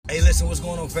Listen, what's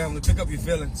going on, family? Pick up your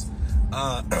feelings.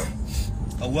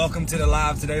 Welcome to the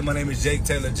live today. My name is Jake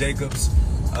Taylor Jacobs,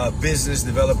 business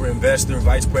developer, investor,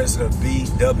 vice president of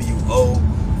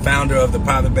BWO, founder of the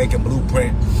Private Banking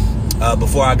Blueprint.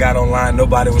 Before I got online,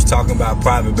 nobody was talking about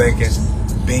private banking,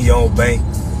 being your own bank.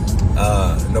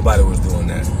 Nobody was doing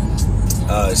that.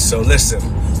 So listen,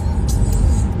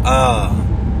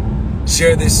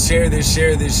 share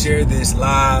this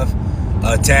live.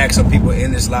 Tag some people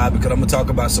in this live because I'm gonna talk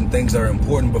about some things that are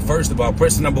important. But first of all,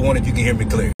 press the number 1 if you can hear me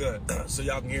clear. Good, so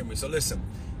y'all can hear me. So listen,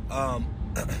 I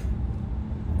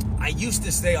used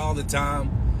to say all the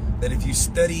time that if you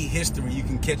study history, you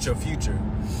can catch your future,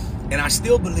 and I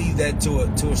still believe that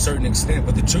to a certain extent.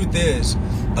 But the truth is,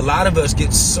 a lot of us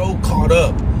get so caught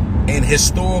up in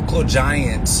historical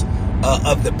giants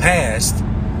of the past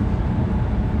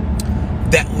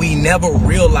that we never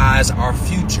realize our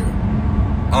future.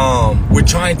 We're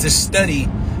trying to study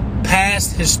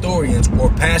past historians or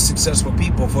past successful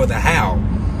people for the how,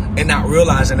 and not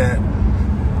realizing that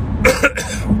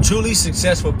truly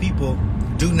successful people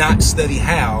do not study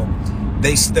how,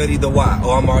 they study the why.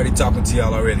 Oh, I'm already talking to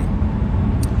y'all already.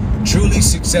 Truly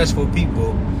successful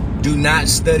people do not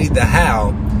study the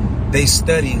how, they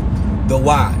study the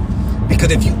why.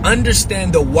 Because if you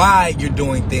understand the why you're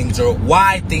doing things, or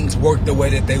why things work the way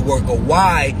that they work, or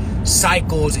why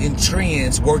cycles and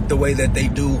trends work the way that they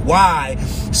do, why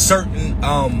certain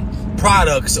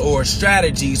products or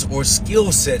strategies or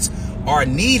skill sets are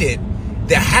needed,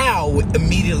 the how would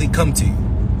immediately come to you.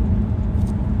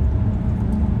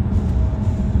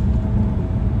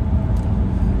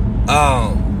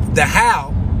 The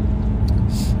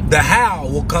how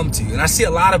will come to you. And I see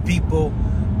a lot of people,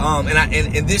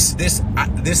 and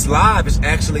this live is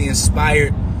actually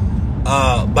inspired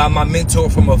by my mentor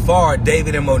from afar,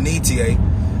 David Imonitie.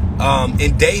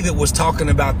 And David was talking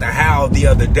about the how the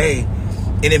other day,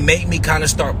 and it made me kind of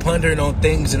start pondering on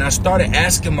things, and I started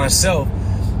asking myself,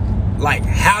 like,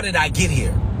 how did I get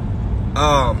here?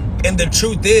 And the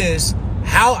truth is,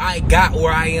 how I got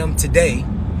where I am today,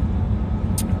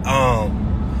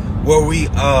 where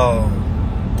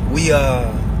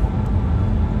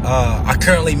I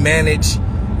currently manage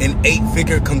an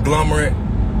 8-figure conglomerate,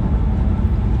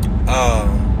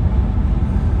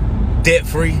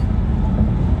 debt-free.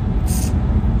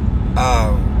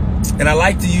 And I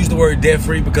like to use the word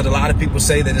debt-free because a lot of people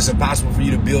say that it's impossible for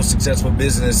you to build successful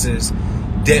businesses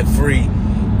debt-free.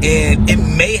 And it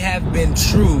may have been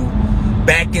true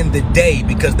back in the day,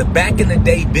 because the back in the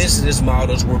day business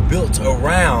models were built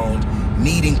around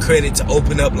needing credit to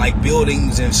open up like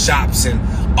buildings and shops and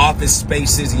office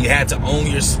spaces, and you had to own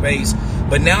your space.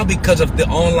 But now, because of the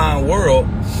online world,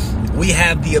 we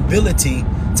have the ability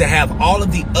to have all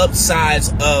of the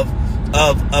upsides of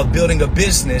building a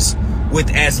business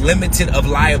with as limited of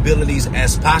liabilities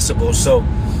as possible. So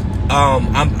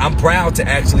I'm proud to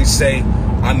actually say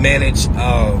I manage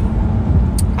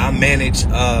an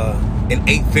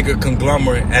 8-figure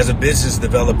conglomerate as a business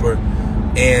developer.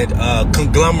 And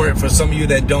conglomerate, for some of you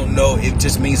that don't know, it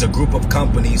just means a group of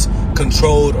companies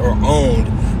controlled or owned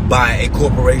by a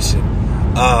corporation.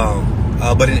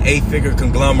 But an 8-figure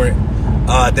conglomerate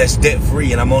that's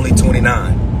debt-free, and I'm only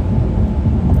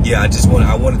 29. Yeah, I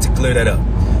wanted to clear that up.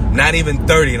 Not even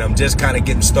 30, and I'm just kind of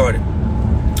getting started.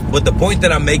 But the point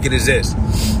that I'm making is this. When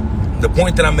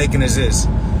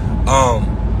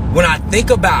I think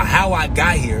about how I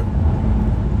got here,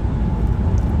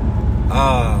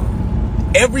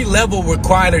 every level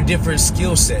required a different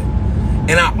skill set.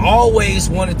 And I always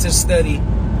wanted to study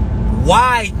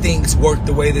why things worked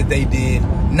the way that they did,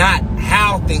 not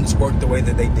how things worked the way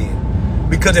that they did.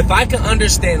 Because if I can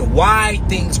understand why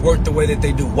things work the way that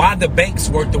they do, why the banks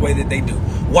work the way that they do,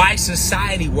 why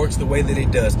society works the way that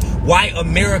it does, why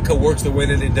America works the way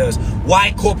that it does,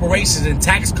 why corporations and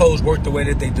tax codes work the way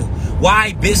that they do,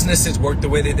 why businesses work the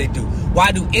way that they do,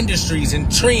 why do industries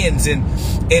and trends and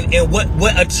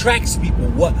what attracts people,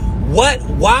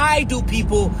 why do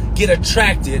people get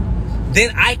attracted,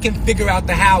 then I can figure out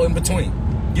the how in between.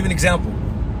 Give you an example.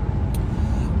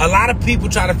 A lot of people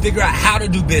try to figure out how to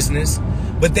do business,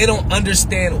 but they don't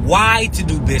understand why to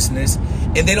do business,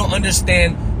 and they don't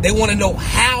understand, they want to know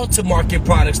how to market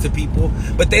products to people,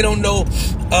 but they don't know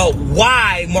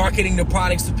why marketing the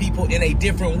products to people in a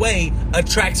different way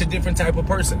attracts a different type of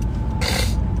person.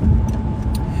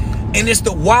 And it's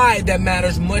the why that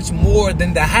matters much more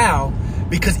than the how,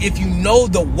 because if you know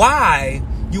the why,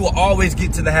 you will always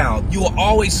get to the how. You will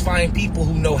always find people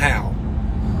who know how.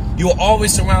 You will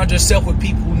always surround yourself with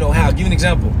people who know how. I'll give you an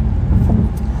example.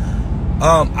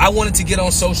 I wanted to get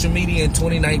on social media in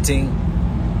 2019,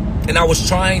 and I was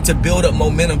trying to build up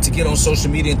momentum to get on social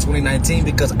media in 2019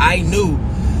 because I knew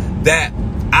that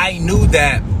I knew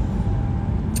that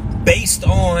based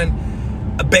on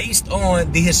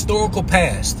the historical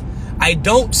past. I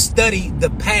don't study the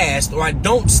past, or I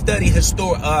don't study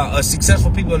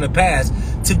successful people in the past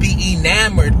to be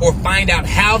enamored or find out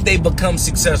how they become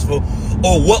successful,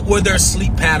 or what were their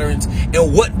sleep patterns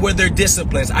and what were their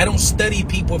disciplines. I don't study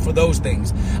people for those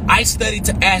things. I study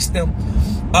to ask them,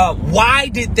 why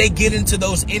did they get into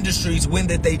those industries when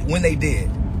they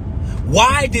did?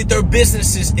 Why did their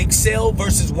businesses excel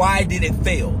versus why did it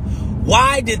fail?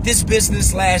 Why did this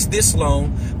business last this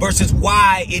long versus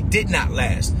why it did not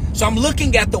last? So I'm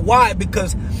looking at the why,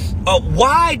 because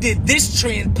why did this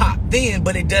trend pop then,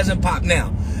 but it doesn't pop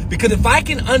now? Because if I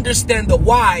can understand the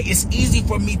why, it's easy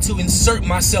for me to insert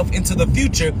myself into the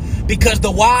future, because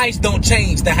the whys don't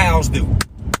change, the hows do.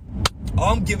 Oh,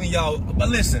 I'm giving y'all, but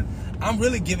listen, I'm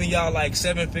really giving y'all like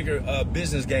seven-figure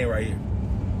business game right here.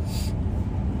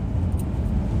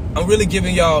 I'm really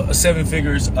giving y'all a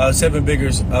seven-figure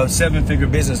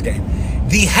business game.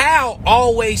 The how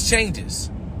always changes.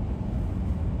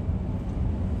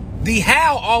 The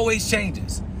how always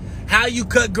changes. How you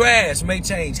cut grass may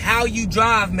change. How you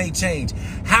drive may change.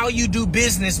 How you do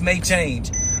business may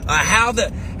change. How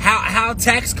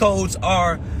tax codes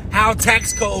are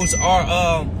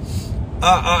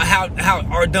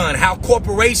done. How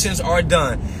corporations are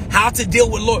done. How to deal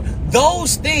with law.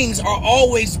 Those things are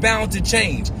always bound to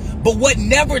change. But what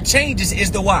never changes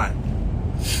is the why.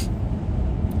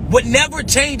 What never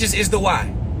changes is the why.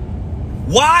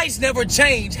 Whys never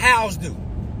change, hows do.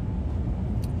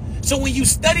 So when you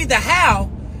study the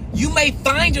how, you may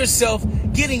find yourself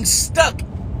getting stuck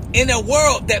in a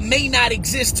world that may not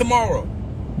exist tomorrow.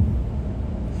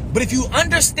 But if you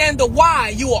understand the why,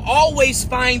 you will always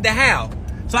find the how.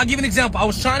 So I'll give an example. I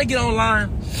was trying to get online.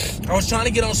 I was trying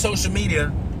to get on social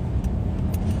media,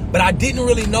 but I didn't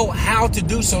really know how to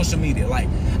do social media. Like,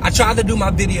 I tried to do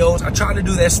my videos, I tried to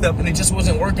do that stuff, and it just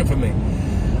wasn't working for me.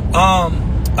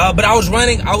 But I was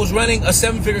running a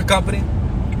seven-figure company.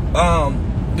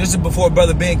 This is before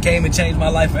Brother Ben came and changed my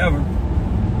life forever.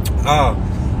 I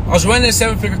was running a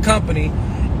seven-figure company,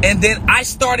 and then I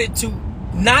started to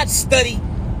not study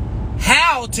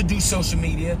how to do social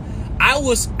media. I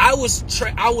was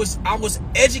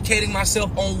educating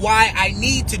myself on why I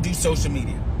need to do social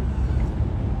media.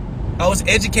 I was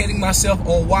educating myself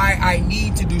on why I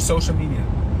need to do social media,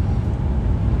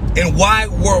 and why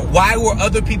were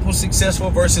other people successful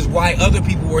versus why other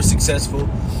people were successful,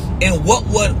 and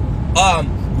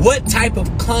what type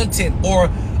of content or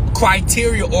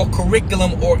criteria or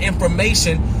curriculum or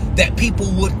information that people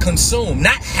would consume.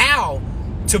 Not how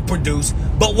to produce,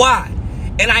 but why.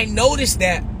 And I noticed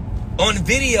that on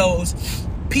videos,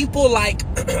 people like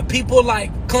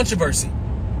controversy.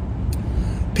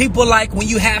 People like when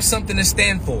you have something to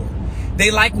stand for.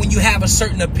 They like when you have a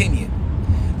certain opinion.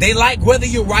 They like whether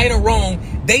you're right or wrong.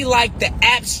 They like the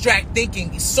abstract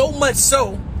thinking so much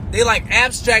so. They like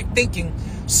abstract thinking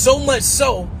so much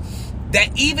so that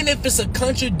even if it's a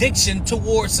contradiction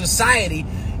towards society,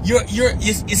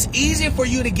 it's easier for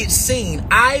you to get seen,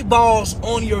 eyeballs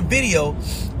on your video,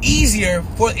 easier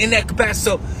for in that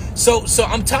capacity. So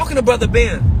I'm talking to Brother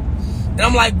Ben, and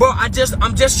I'm like, bro, I'm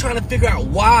just trying to figure out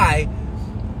why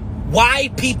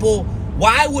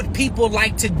would people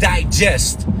like to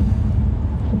digest?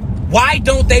 Why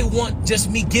don't they want just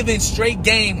me giving straight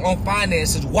game on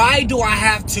finances? Why do I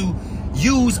have to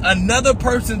use another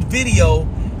person's video,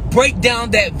 break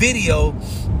down that video,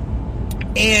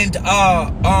 and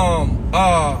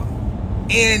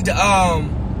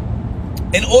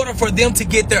in order for them to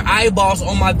get their eyeballs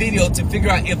on my video to figure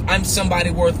out if I'm somebody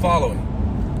worth following?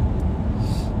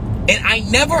 And I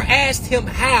never asked him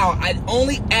how, I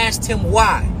only asked him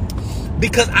why.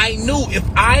 Because I knew if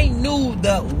I knew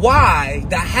the why,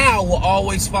 the how will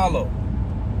always follow.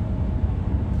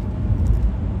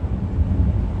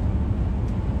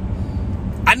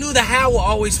 I knew the how will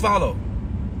always follow.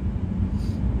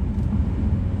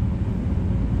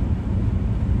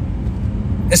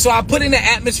 And so I put in the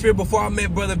atmosphere before I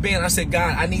met Brother Ben. I said,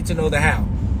 God, I need to know the how.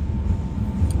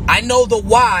 I know the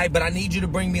why, but I need you to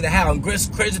bring me the how. And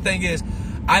crazy thing is,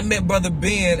 I met Brother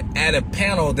Ben at a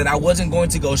panel that I wasn't going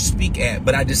to go speak at,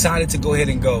 but I decided to go ahead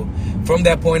and go. From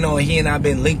that point on, he and I have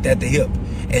been linked at the hip.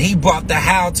 And he brought the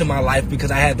how to my life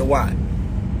because I had the why.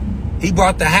 He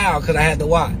brought the how because I had the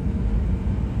why.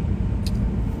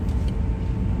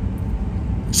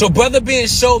 So Brother Ben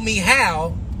showed me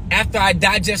how, after I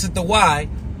digested the why,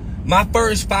 my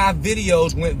first 5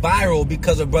 videos went viral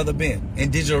because of Brother Ben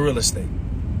and digital real estate.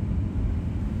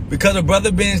 Because of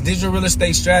Brother Ben's digital real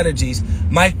estate strategies,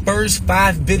 my first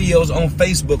 5 videos on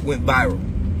Facebook went viral.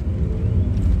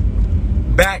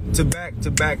 back to back to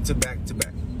back to back to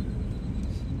back.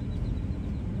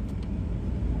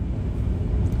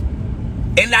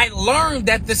 And I learned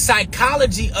that the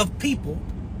psychology of people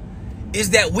is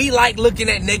that we like looking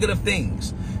at negative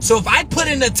things. So if I put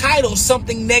in the title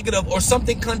something negative or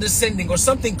something condescending or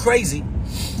something crazy,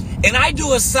 and I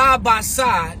do a side by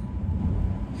side,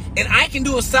 and I can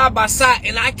do a side by side,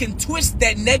 and I can twist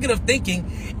that negative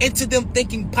thinking into them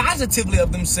thinking positively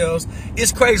of themselves,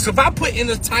 it's crazy. So if I put in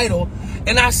the title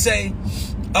and I say,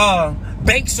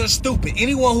 banks are stupid,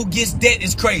 anyone who gets debt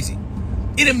is crazy,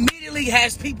 it immediately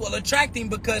has people attracting,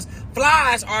 because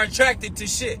flies are attracted to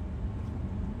shit.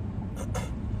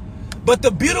 But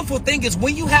the beautiful thing is,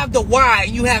 when you have the why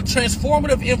and you have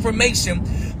transformative information,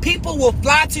 people will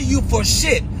fly to you for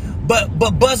shit, but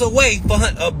buzz away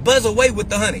with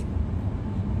the honey.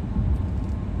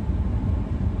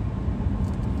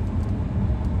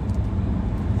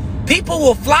 People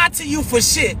will fly to you for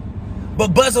shit,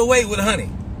 but buzz away with honey.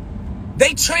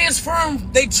 They transform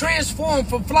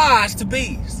from flies to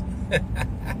bees.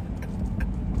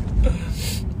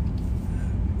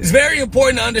 It's very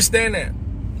important to understand that.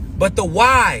 But the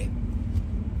why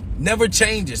never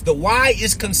changes. The why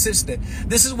is consistent.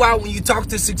 This is why when you talk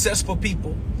to successful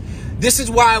people,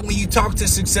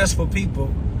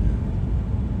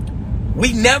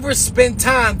 we never spend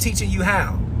time teaching you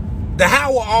how. The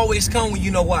how will always come when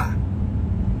you know why.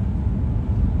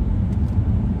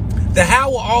 The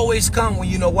how will always come when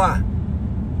you know why.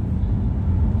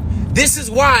 This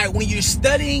is why when you're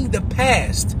studying the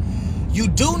past, you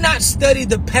do not study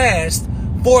the past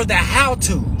for the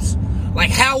how-tos,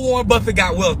 like how Warren Buffett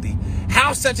got wealthy,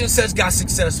 how such and such got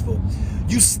successful.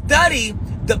 You study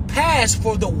the past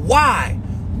for the why.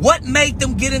 What made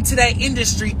them get into that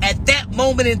industry at that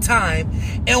moment in time,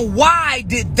 and why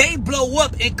did they blow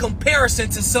up in comparison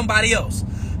to somebody else?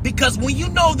 Because when you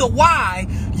know the why,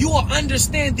 you will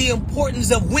understand the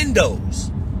importance of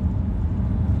windows.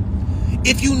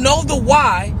 If you know the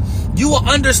why, you will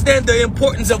understand the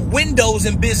importance of windows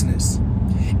in business.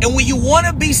 And when you want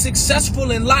to be successful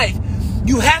in life,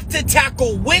 you have to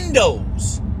tackle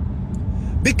windows.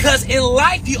 Because in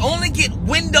life, you only get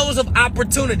windows of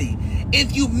opportunity.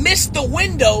 If you miss the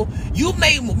window, you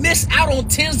may miss out on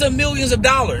tens of millions of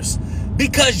dollars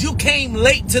because you came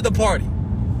late to the party.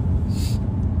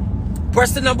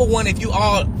 Press the number 1 if you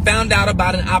all found out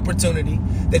about an opportunity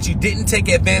that you didn't take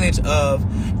advantage of,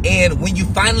 and when you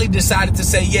finally decided to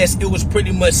say yes, it was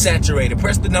pretty much saturated.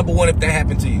 Press the number 1 if that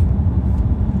happened to you.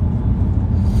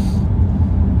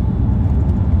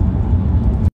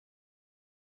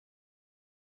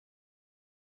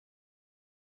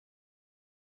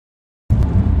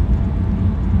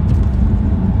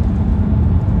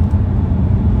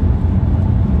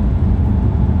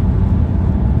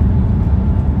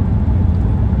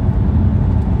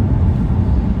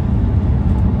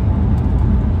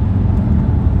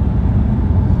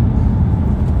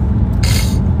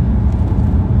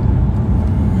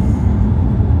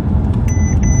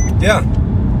 Yeah,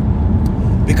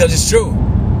 because it's true.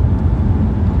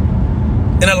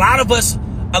 And a lot of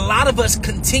us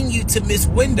continue to miss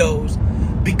windows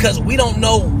because we don't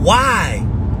know why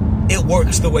it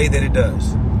works the way that it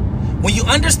does. When you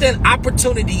understand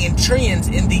opportunity and trends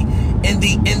in the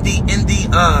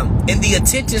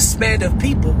attention span of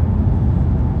people,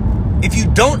 if you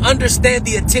don't understand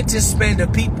the attention span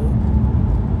of people,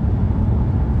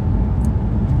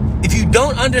 if you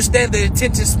don't understand the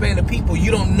attention span of people, you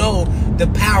don't know the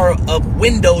power of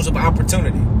windows of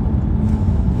opportunity.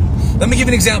 Let me give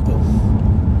you an example.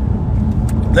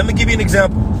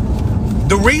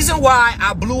 The reason why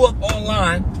I blew up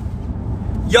online,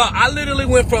 y'all, I literally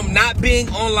went from not being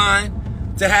online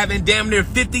to having damn near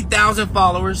 50,000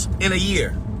 followers in a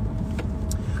year.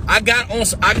 I got on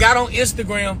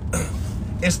Instagram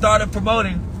and started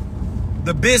promoting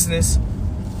the business.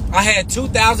 I had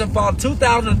 2,000 or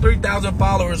 3,000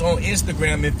 followers on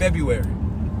Instagram in February.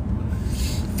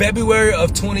 February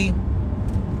of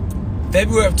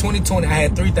 2020, I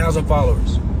had 3,000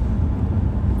 followers.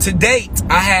 To date,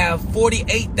 I have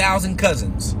 48,000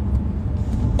 cousins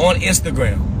on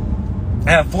Instagram.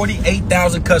 I have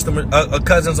 48,000 cousins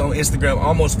on Instagram,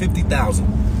 almost 50,000.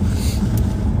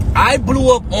 I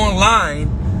blew up online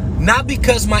not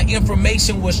because my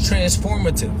information was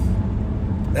transformative.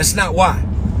 That's not why.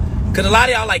 Because a lot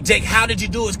of y'all like, Jake, how did you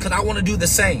do it? Because I want to do the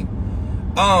same.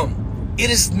 It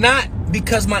is not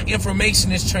because my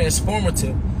information is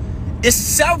transformative. It's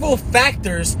several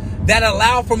factors that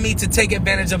allow for me to take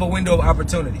advantage of a window of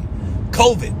opportunity.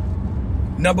 COVID,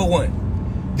 number 1.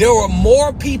 There were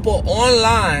more people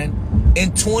online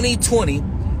in 2020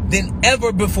 than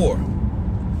ever before.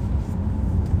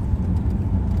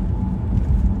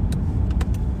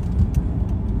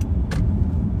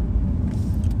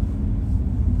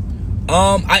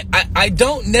 I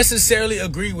don't necessarily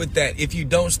agree with that. If you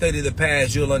don't study the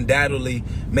past, you'll undoubtedly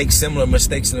make similar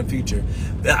mistakes in the future.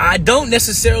 I don't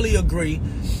necessarily agree.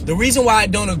 The reason why I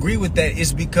don't agree with that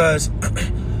is because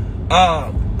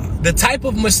the type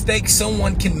of mistakes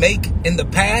someone can make in the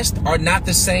past are not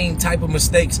the same type of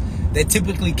mistakes that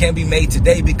typically can be made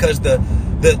today, because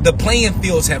the playing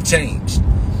fields have changed.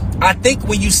 I think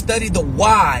when you study the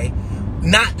why,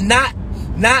 not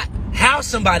how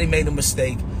somebody made a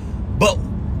mistake, but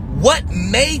what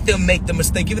made them make the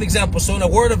mistake. Give an example. So in the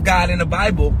Word of God, in the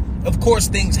Bible, of course,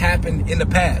 things happened in the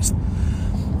past.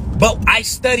 But I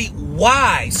study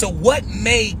why. So what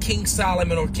made King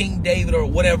Solomon or King David or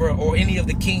whatever, or any of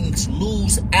the kings,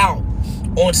 lose out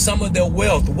on some of their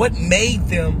wealth? What made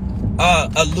them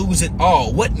lose it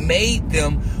all? What made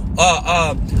them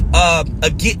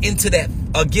get into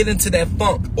that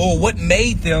funk? Or what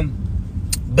made them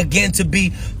begin to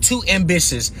be too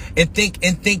ambitious and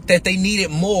think that they needed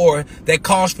more, that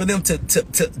caused for them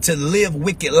to live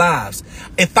wicked lives?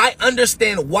 If I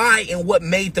understand why and what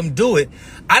made them do it,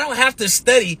 I don't have to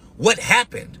study what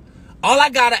happened. All I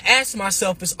gotta ask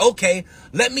myself is, okay,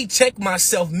 let me check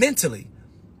myself mentally.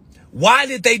 Why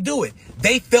did they do it?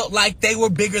 They felt like they were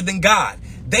bigger than God.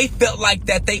 They felt like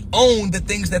that they owned the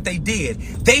things that they did.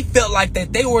 They felt like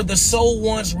that they were the sole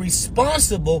ones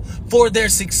responsible for their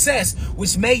success,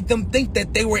 which made them think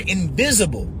that they were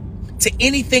invisible to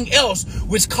anything else,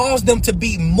 which caused them to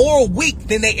be more weak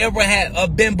than they ever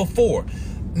had been before.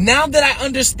 Now that I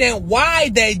understand why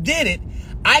they did it,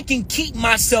 I can keep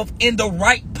myself in the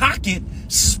right pocket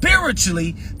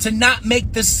spiritually to not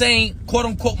make the same quote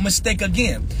unquote mistake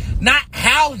again. Not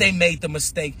how they made the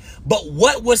mistake, but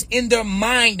what was in their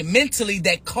mind mentally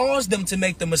that caused them to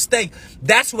make the mistake.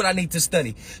 That's what I need to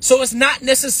study. So it's not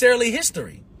necessarily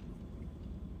history.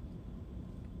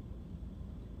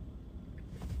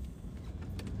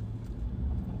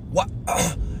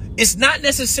 It's not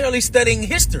necessarily studying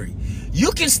history.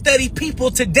 You can study people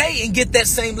today and get that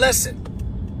same lesson.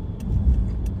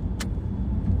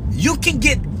 You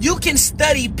can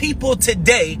study people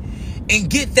today and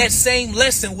get that same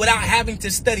lesson without having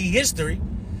to study history.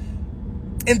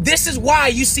 And this is why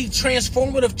you see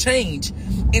transformative change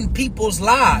in people's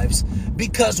lives,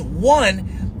 because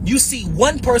you see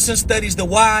one person studies the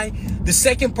why, the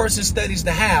second person studies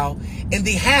the how, and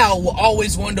the how will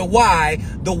always wonder why,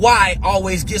 the why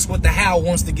always gets what the how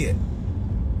wants to get.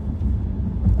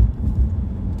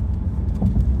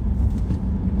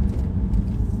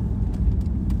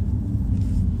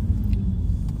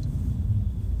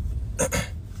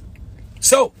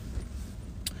 So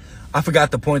I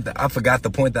forgot the point that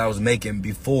I was making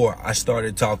before I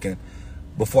started talking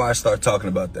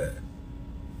about that.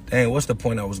 Dang, what's the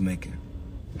point I was making?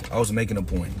 I was making a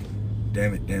point.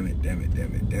 Damn it.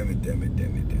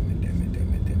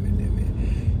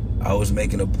 I was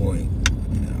making a point.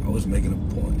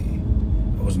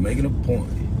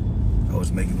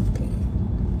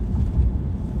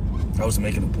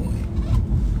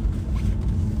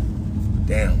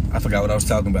 Damn, I forgot what I was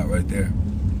talking about right there.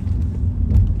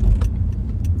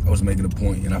 I was making a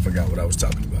point and I forgot what I was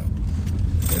talking about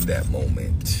in that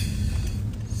moment.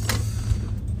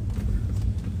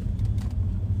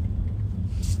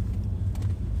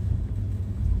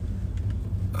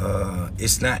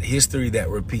 It's not history that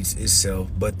repeats itself,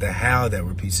 but the how that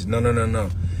repeats it. No.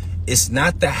 It's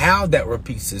not the how that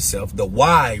repeats itself. The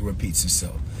why repeats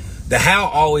itself. The how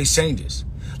always changes.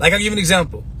 Like, I'll give you an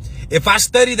example. If I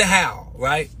study the how,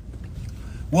 right?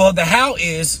 Well, the how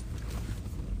is,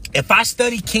 if I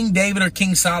study King David or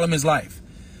King Solomon's life,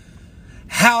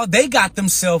 how they got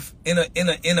themselves in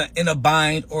a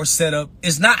bind or setup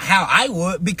is not how I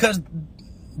would, because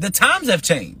the times have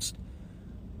changed.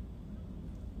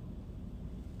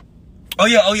 Oh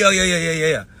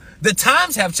yeah. The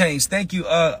times have changed. Thank you,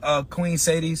 Queen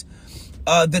Sadie's.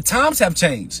 The times have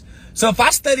changed. So if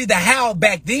I study the how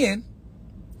back then,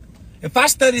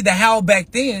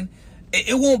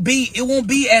 it won't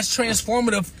be as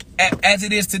transformative as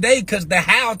it is today, because the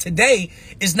how today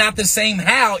is not the same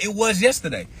how it was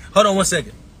yesterday. Hold on one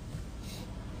second.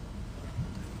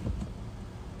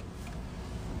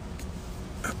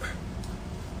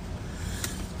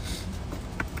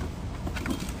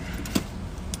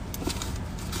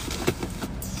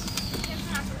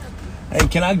 Hey,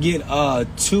 can I get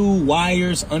 2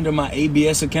 wires under my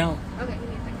ABS account? Okay.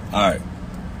 All right.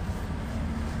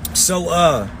 So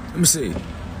let me see.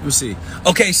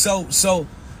 Okay, so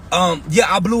yeah,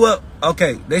 I blew up.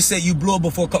 Okay, they said you blew up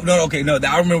before. No, I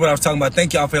remember what I was talking about.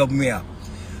 Thank y'all for helping me out.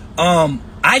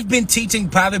 I've been teaching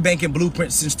private banking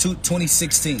blueprint since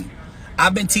 2016.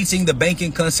 I've been teaching the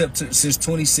banking concept since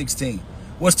 2016.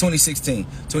 What's 2016?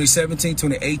 2017,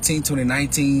 2018,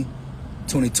 2019,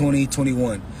 2020,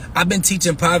 21. I've been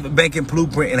teaching private banking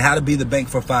blueprint and how to be the bank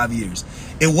for 5 years.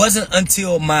 It wasn't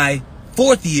until my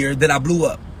 4th year that I blew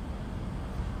up.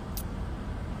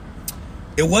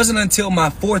 It wasn't until my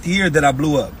 4th year that I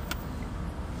blew up.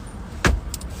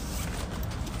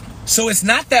 So it's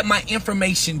not that my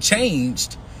information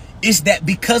changed. It's that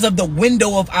because of the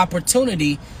window of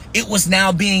opportunity, it was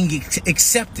now being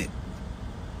accepted.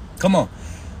 Come on.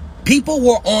 People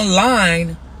were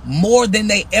online more than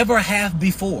they ever have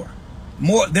before.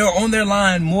 They're on their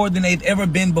line more than they've ever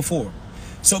been before.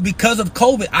 So because of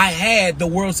COVID, I had the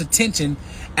world's attention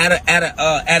at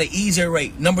an easier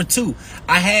rate. Number 2,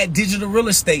 I had digital real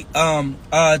estate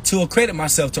to accredit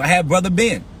myself to. I had Brother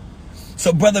Ben.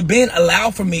 So Brother Ben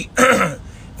allowed for me.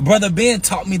 Brother Ben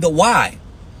taught me the why.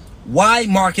 Why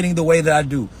marketing the way that I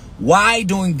do? Why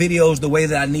doing videos the way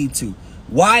that I need to?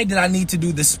 Why did I need to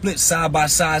do the split side by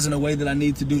sides in the way that I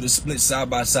need to do the split side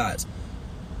by sides?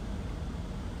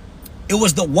 It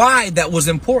was the why that was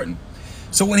important.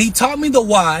 So when he taught me the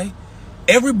why,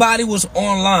 everybody was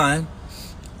online,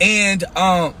 and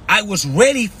I was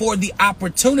ready for the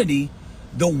opportunity.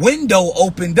 The window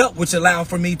opened up, which allowed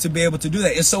for me to be able to do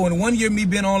that. And so in 1 year, me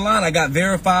being online, I got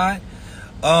verified.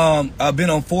 I've been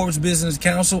on Forbes Business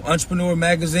Council, Entrepreneur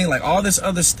Magazine, like all this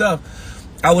other stuff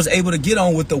I was able to get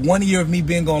on with the 1 year of me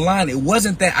being online. It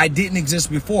wasn't that I didn't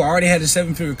exist before. I already had a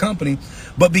 7-figure company,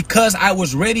 but because I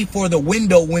was ready for the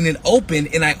window when it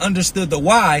opened and I understood the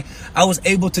why, I was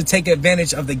able to take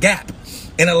advantage of the gap.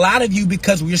 And a lot of you,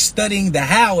 because we're studying the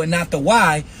how and not the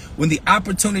why, when the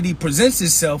opportunity presents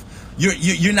itself,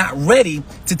 you're not ready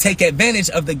to take advantage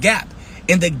of the gap.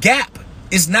 And the gap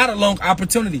is not a long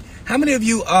opportunity. How many of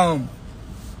you have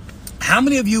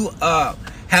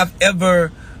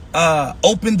ever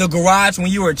opened the garage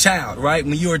when you were a child, right?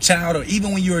 When you were a child, or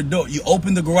even when you were an adult, you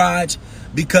opened the garage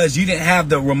because you didn't have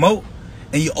the remote,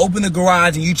 and you open the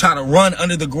garage and you try to run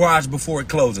under the garage before it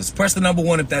closes. Press the number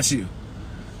 1 if that's you.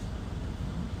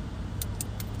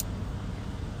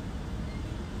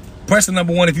 Press the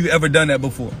number 1 if you've ever done that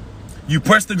before. You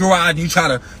press the garage and you try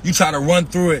to run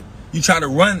through it. You try to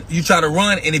run,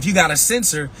 and if you got a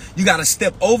sensor, you got to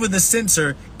step over the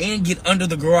sensor and get under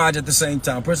the garage at the same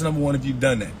time. Press number 1 if you've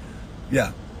done that.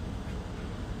 Yeah.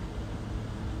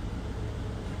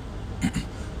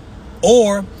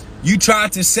 Or you try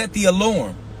to set the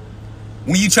alarm.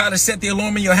 When you try to set the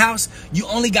alarm in your house, you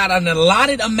only got an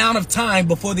allotted amount of time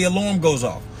before the alarm goes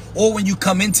off. Or when you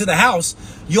come into the house,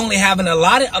 you only have an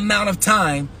allotted amount of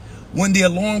time when the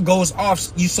alarm goes off.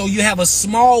 So you have a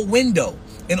small window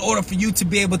in order for you to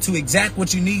be able to exact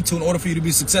what you need to in order for you to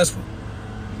be successful.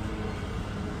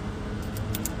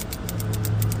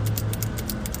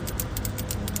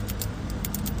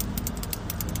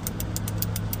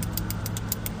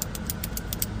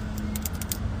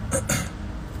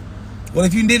 Well,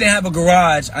 if you didn't have a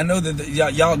garage, I know that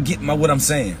y'all get what I'm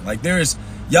saying. Like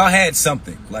y'all had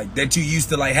something like that you used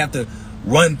to like have to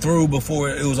run through before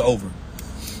it was over.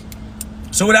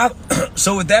 So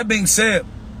with that being said,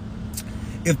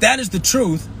 if that is the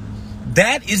truth,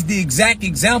 that is the exact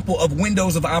example of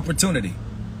windows of opportunity.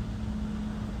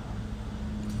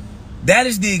 That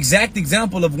is the exact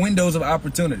example of windows of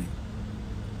opportunity.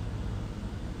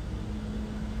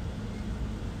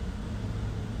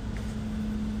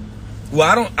 Well,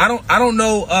 I don't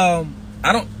know.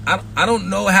 I don't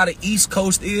know how the East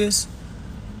Coast is.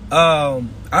 I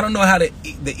don't know how the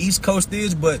East Coast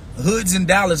is, but hoods in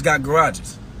Dallas got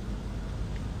garages.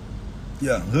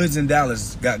 Yeah, hoods in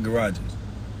Dallas got garages.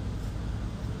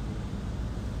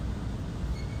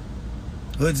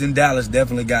 Hoods in Dallas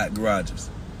definitely got garages.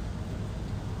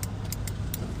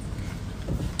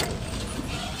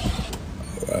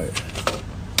 All right.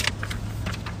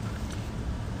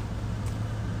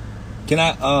 Can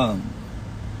I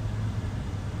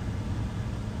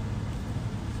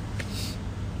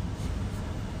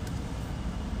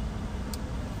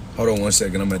hold on 1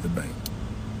 second, I'm at the bank.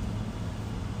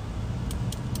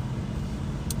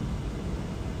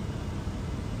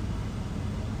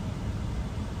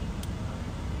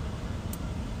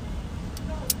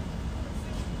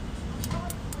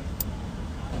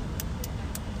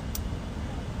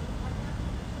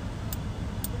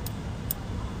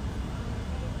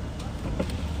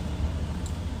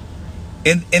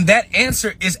 And that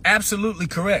answer is absolutely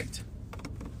correct.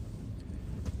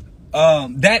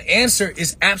 That answer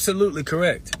is absolutely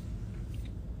correct.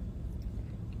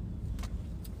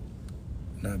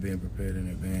 Not being prepared in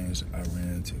advance, I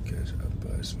ran to catch a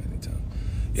bus many times.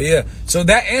 Yeah. So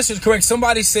that answer is correct.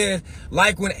 Somebody said,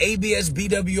 like when ABS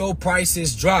BWO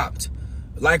prices dropped,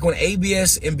 like when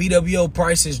ABS and BWO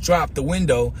prices drop, the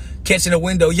window, catching a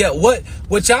window. Yeah,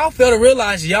 what y'all fail to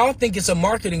realize, y'all think it's a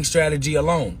marketing strategy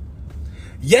alone.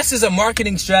 Yes, it's a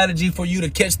marketing strategy for you to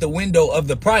catch the window of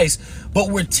the price, but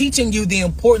we're teaching you the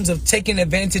importance of taking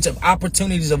advantage of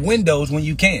opportunities of windows when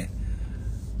you can.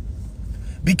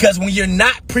 Because when you're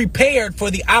not prepared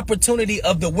for the opportunity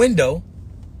of the window,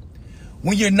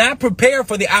 when you're not prepared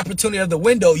for the opportunity of the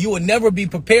window, you will never be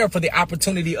prepared for the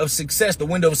opportunity of success, the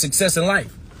window of success in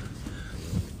life.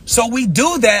 So we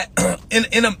do that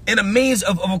in a means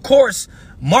of course,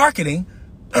 marketing.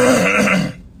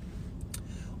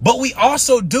 But we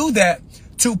also do that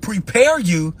to prepare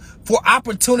you for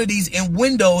opportunities and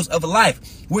windows of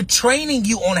life. We're training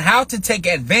you on how to take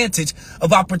advantage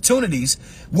of opportunities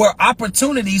where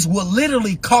opportunities will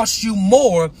literally cost you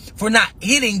more for not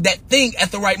hitting that thing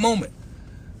at the right moment.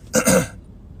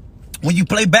 When you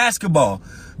play basketball,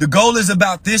 the goal is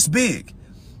about this big.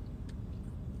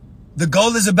 The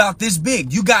goal is about this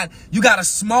big. You got a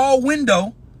small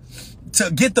window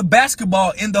to get the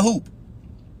basketball in the hoop.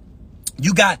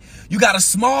 You got a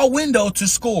small window to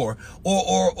score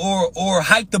or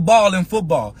hike the ball in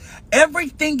football.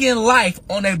 Everything in life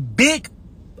on a big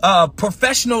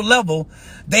professional level,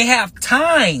 they have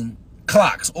time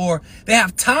clocks or they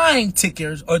have time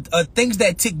tickers or things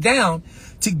that tick down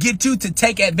to get you to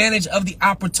take advantage of the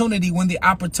opportunity when the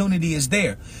opportunity is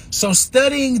there. So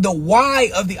studying the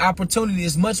why of the opportunity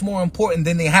is much more important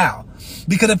than the how.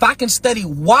 Because if I can study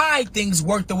why things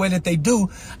work the way that they do,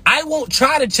 I won't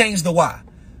try to change the why.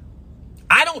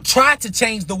 I don't try to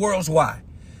change the world's why.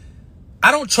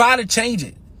 I don't try to change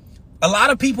it. A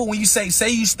lot of people, when you say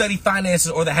you study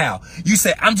finances or the how, you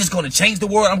say, I'm just going to change the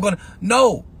world.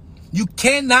 No, you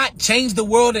cannot change the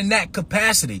world in that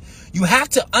capacity. You have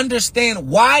to understand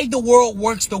why the world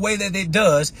works the way that it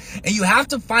does. And you have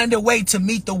to find a way to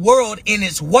meet the world in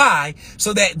its why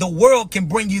so that the world can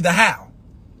bring you the how.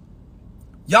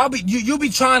 You'll be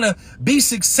trying to be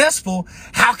successful.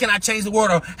 How can I change the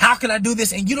world? Or how can I do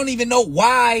this? And you don't even know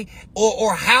why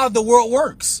or how the world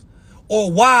works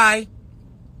or why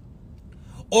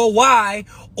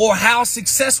or how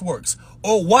success works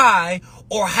or why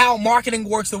or how marketing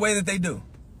works the way that they do.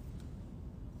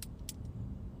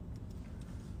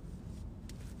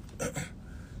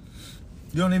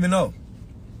 You don't even know.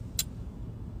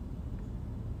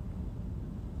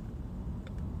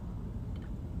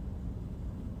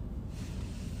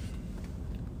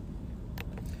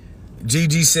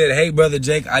 GG said, hey, Brother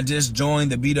Jake, I just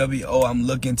joined the BWO. I'm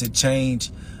looking to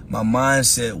change my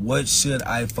mindset. What should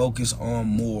I focus on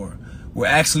more? We're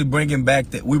actually bringing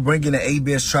we're bringing the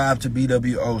ABS tribe to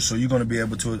BWO. So you're going to be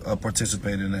able to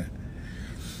participate in that.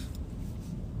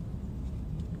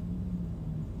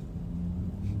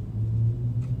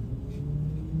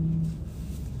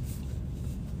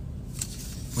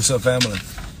 What's up, family?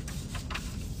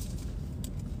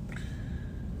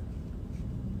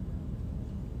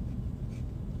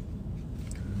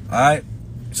 All right.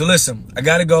 So listen, I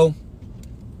got to go.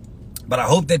 But I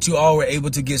hope that you all were able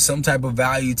to get some type of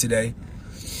value today.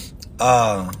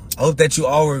 I hope that you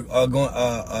all were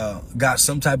got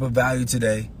some type of value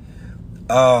today.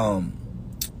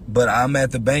 But I'm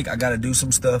at the bank. I got to do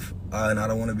some stuff and I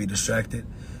don't want to be distracted.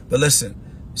 But listen,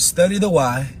 study the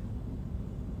why.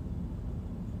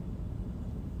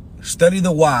 Study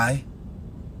the why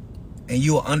and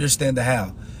you will understand the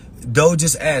how. Doe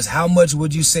just asked, how much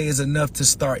would you say is enough to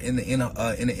start in the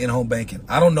in-home banking?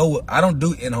 I don't know. I don't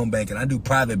do in-home banking. I do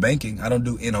private banking. I don't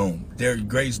do in-home. Derek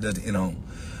Grace does in-home.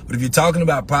 But if you're talking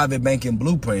about private banking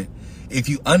blueprint, if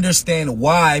you understand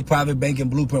why private banking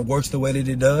blueprint works the way that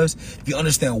it does, if you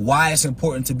understand why it's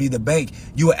important to be the bank,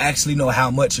 you will actually know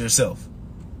how much yourself.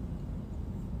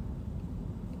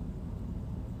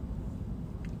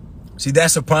 See,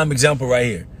 that's a prime example right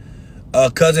here.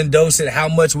 Cousin Doe said, how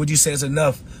much would you say is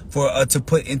enough for to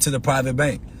put into the private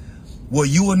bank? Well,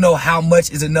 you will know how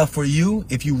much is enough for you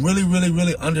if you really, really,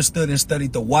 really understood and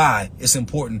studied the why it's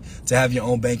important to have your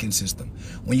own banking system.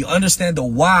 When you understand the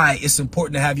why it's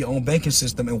important to have your own banking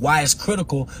system and why it's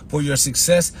critical for your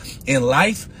success in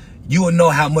life, you will know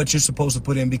how much you're supposed to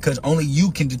put in because only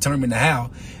you can determine the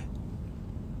how.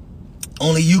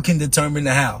 Only you can determine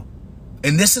the how.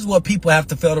 And this is what people have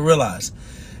to fail to realize.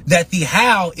 That the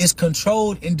how is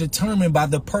controlled and determined by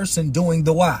the person doing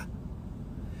the why.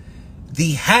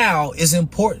 The how is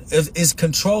important, is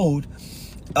controlled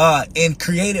and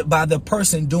created by the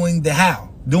person doing the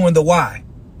how, doing the why.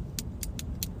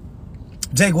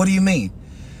 Jake, what do you mean?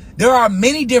 There are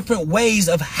many different ways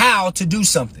of how to do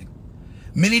something.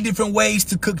 Many different ways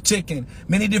to cook chicken.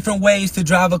 Many different ways to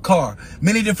drive a car.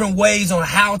 Many different ways on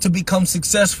how to become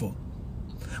successful.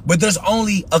 But there's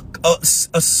only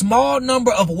a small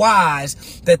number of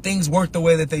whys that things work the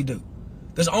way that they do.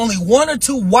 There's only one or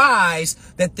two whys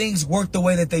that things work the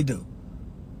way that they do.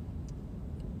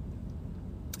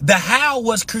 The how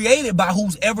was created by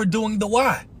who's ever doing the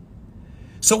why.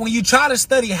 So when you try to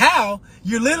study how,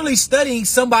 you're literally studying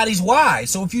somebody's why.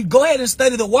 So if you go ahead and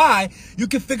study the why, you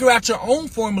can figure out your own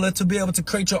formula to be able to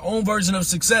create your own version of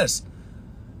success.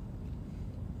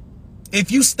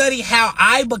 If you study how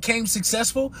I became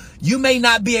successful, you may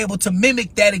not be able to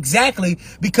mimic that exactly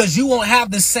because you won't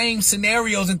have the same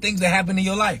scenarios and things that happen in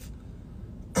your life.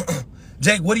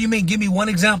 Jake, what do you mean? Give me one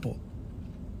example.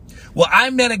 Well, I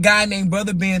met a guy named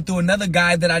Brother Ben through another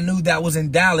guy that I knew that was in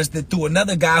Dallas, that through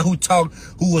another guy who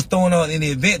was throwing on in the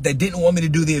event that didn't want me to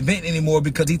do the event anymore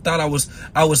because he thought I was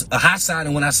a hot side,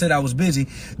 and when I said I was busy.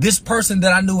 This person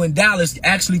that I knew in Dallas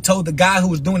actually told the guy who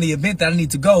was doing the event that I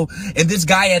need to go, and this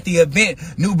guy at the event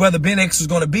knew Brother Ben X was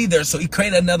going to be there, so he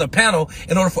created another panel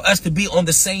in order for us to be on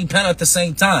the same panel at the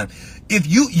same time. If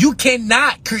you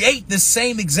cannot create the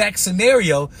same exact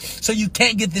scenario, so you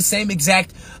can't get the same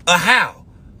exact how.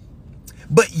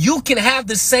 But you can have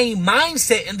the same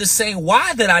mindset and the same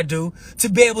why that I do to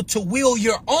be able to will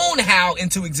your own how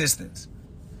into existence.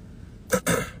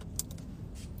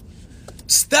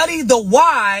 Study the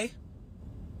why,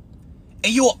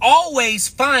 and you'll always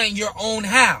find your own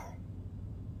how.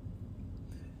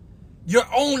 Your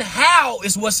own how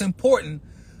is what's important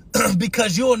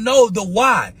because you'll know the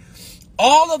why.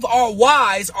 All of our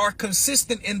whys are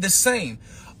consistent in the same.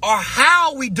 Our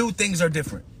how we do things are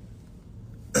different.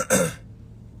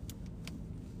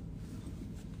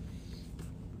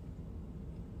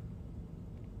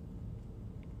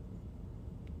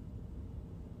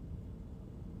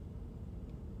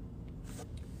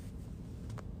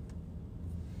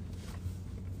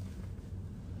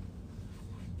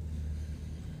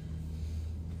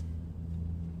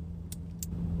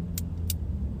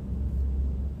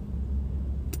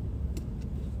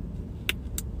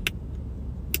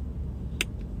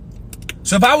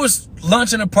 So if I was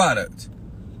launching a product,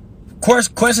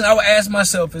 question I would ask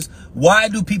myself is, why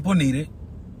do people need it?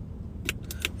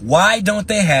 Why don't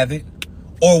they have it?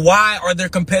 Or why are there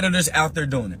competitors out there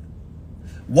doing it?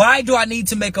 Why do I need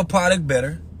to make a product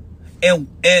better? And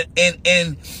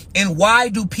why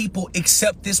do people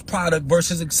accept this product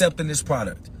versus accepting this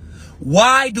product?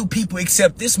 Why do people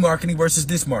accept this marketing versus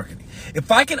this marketing?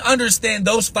 If I can understand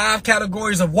those 5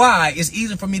 categories of why, it's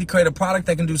easy for me to create a product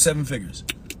that can do 7 figures.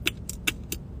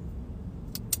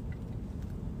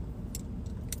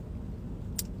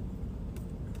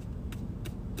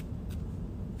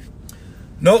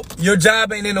 Nope, your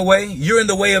job ain't in the way. You're in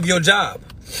the way of your job.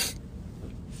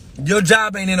 Your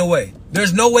job ain't in the way.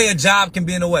 There's no way a job can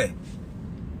be in the way.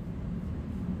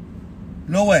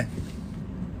 No way.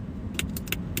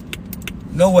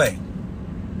 No way.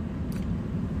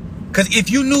 Because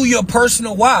if you knew your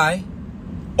personal why,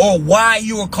 or why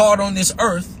you were called on this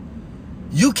earth,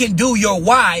 you can do your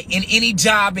why in any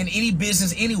job, in any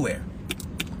business, anywhere.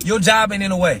 Your job ain't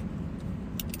in the way.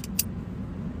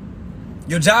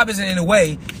 Your job isn't in the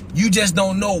way. You just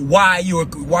don't know why you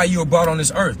were brought on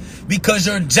this earth. Because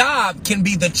your job can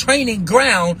be the training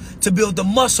ground to build the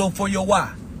muscle for your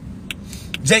why.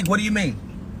 Jake, what do you mean?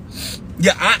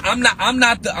 Yeah, I'm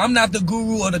not the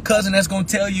guru or the cousin that's gonna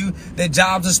tell you that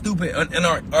jobs are stupid and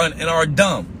are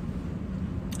dumb.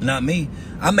 Not me.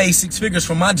 I made 6 figures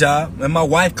from my job, and my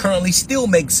wife currently still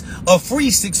makes a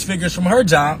free 6 figures from her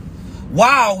job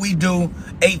while we do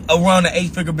run an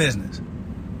 8-figure business.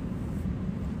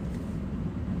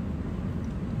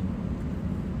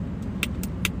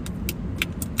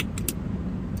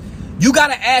 You got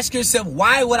to ask yourself,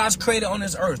 why was I created on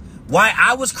this earth? Why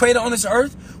I was created on this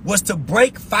earth was to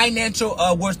break the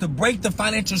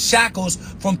financial shackles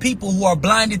from people who are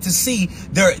blinded to see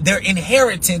their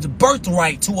inheritance,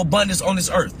 birthright to abundance on this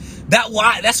earth.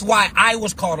 That's why I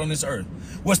was called on this earth,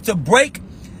 was to break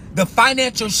the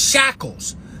financial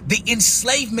shackles, the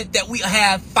enslavement that we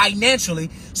have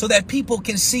financially, so that people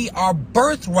can see our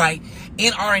birthright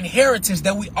and our inheritance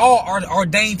that we all are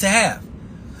ordained to have.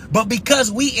 But because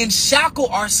we enshackle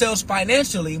ourselves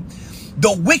financially,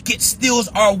 the wicked steals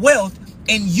our wealth,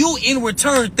 and you in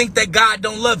return think that God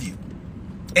don't love you.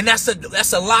 And that's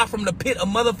a lie from the pit of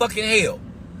motherfucking hell.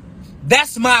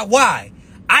 That's my why.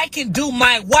 I can do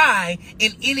my why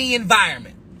in any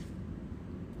environment.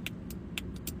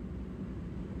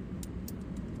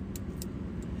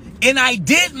 And I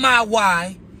did my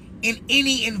why in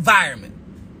any environment.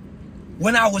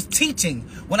 When I was teaching,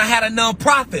 when I had a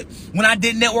nonprofit, when I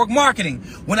did network marketing,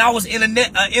 when I was in a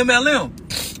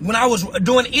MLM, when I was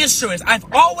doing insurance, I've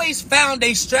always found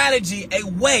a strategy, a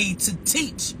way to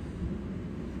teach.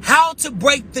 how to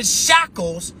break the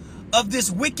shackles of this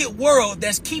wicked world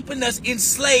that's keeping us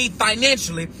enslaved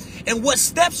financially, and what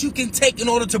steps you can take in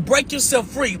order to break yourself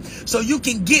free so you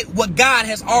can get what God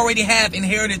has already have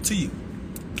inherited to you.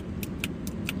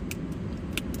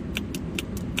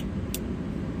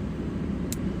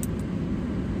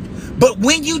 But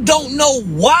when you don't know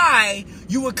why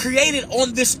you were created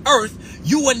on this earth,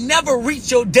 you will never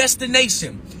reach your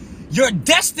destination. Your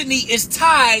destiny is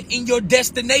tied in your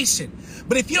destination.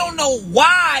 But if you don't know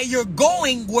why you're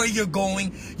going where you're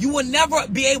going, you will never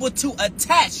be able to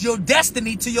attach your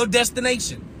destiny to your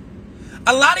destination.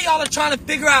 A lot of y'all are trying to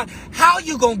figure out how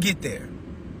you're going to get there.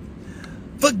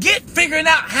 Forget figuring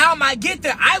out how am I get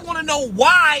there. I want to know,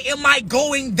 why am I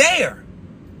going there?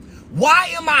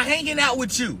 Why am I hanging out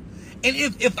with you? And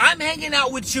if I'm hanging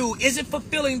out with you, is it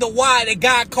fulfilling the why that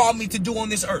God called me to do on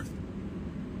this earth?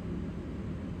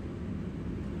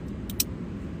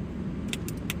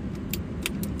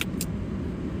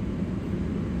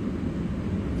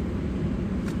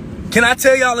 Can I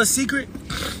tell y'all a secret?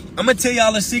 I'm going to tell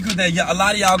y'all a secret that a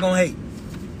lot of y'all going to hate.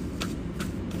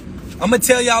 I'm going to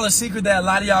tell y'all a secret that a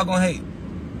lot of y'all going to hate.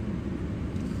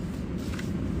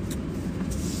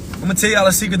 I'm going to tell y'all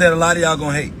a secret that a lot of y'all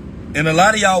going to hate. And a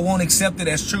lot of y'all won't accept it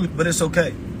as truth, but it's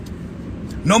okay.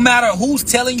 No matter who's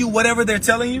telling you whatever they're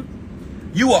telling you,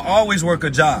 you will always work a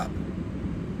job.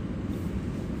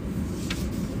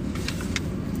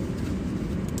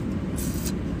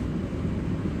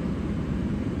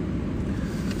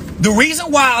 The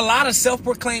reason why a lot of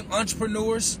self-proclaimed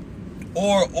entrepreneurs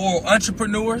or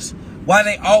entrepreneurs, why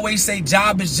they always say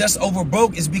job is just over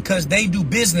broke, is because they do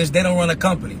business, they don't run a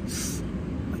company.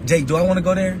 Jake, do I want to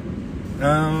go there? Do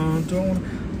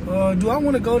I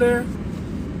want to go there?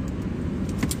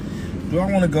 Do I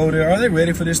want to go there? Are they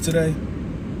ready for this today?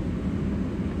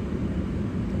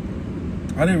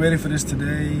 Are they ready for this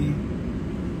today?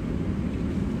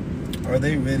 Are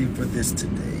they ready for this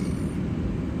today?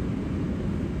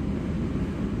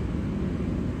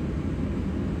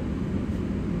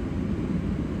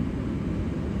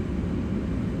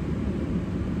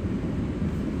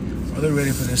 Are they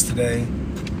ready for this today?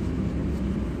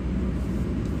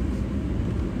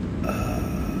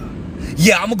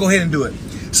 Yeah, I'm gonna go ahead and do it.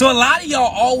 So a lot of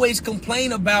y'all always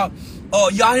complain about,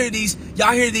 y'all hear these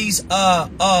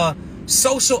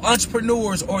social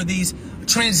entrepreneurs or these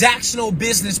transactional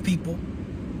business people,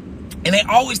 and they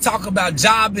always talk about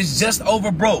job is just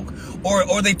over broke,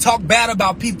 or they talk bad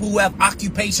about people who have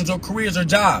occupations or careers or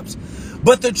jobs.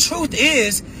 But the truth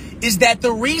is that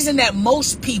the reason that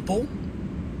most people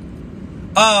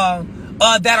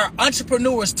that are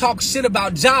entrepreneurs talk shit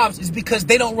about jobs is because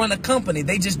they don't run a company.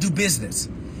 They just do business.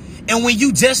 And when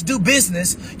you just do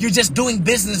business, you're just doing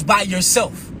business by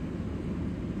yourself.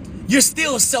 You're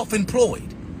still self-employed.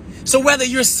 So whether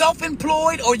you're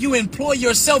self-employed or you employ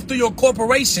yourself through your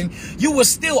corporation, you will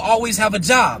still always have a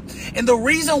job. And the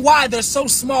reason why they're so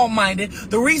small-minded,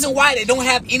 the reason why they don't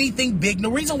have anything big, the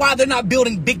reason why they're not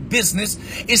building big business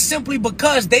is simply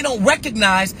because they don't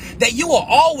recognize that you will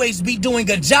always be doing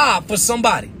a job for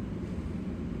somebody.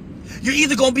 You're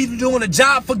either going to be doing a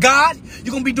job for God,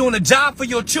 you're going to be doing a job for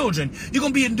your children, you're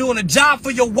going to be doing a job for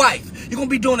your wife, you're going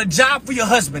to be doing a job for your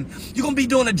husband, you're going to be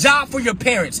doing a job for your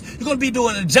parents, you're going to be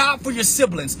doing a job for your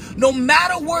siblings. No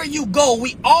matter where you go,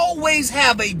 we always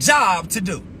have a job to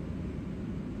do.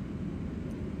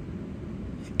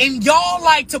 And y'all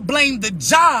like to blame the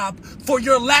job for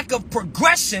your lack of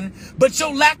progression, but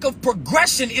your lack of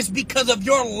progression is because of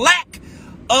your lack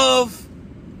of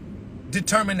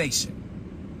determination.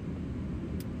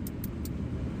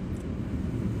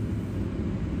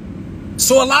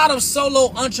 So a lot of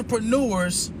solo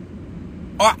entrepreneurs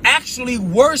are actually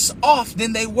worse off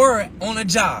than they were on a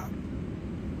job.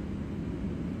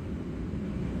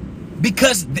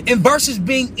 Because in versus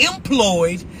being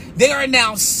employed, they are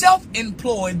now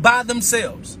self-employed by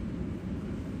themselves.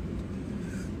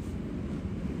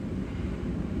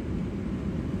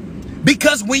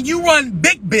 Because when you run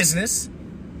big business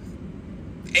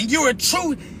and you're a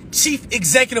true chief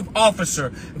executive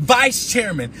officer, vice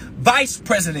chairman, vice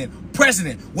president,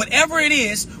 president, whatever it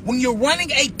is, when you're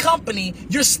running a company,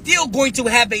 you're still going to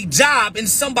have a job and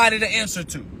somebody to answer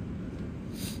to.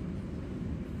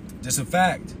 Just a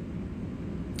fact.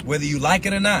 Whether you like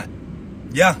it or not.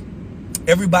 Yeah.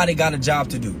 Everybody got a job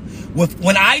to do.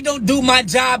 When I don't do my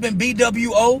job in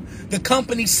BWO, the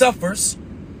company suffers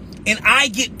and I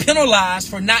get penalized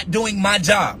for not doing my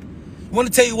job. I want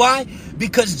to tell you why?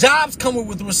 Because jobs come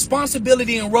with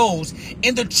responsibility and roles.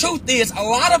 And the truth is, a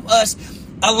lot of us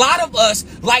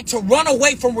like to run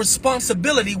away from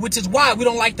responsibility, which is why we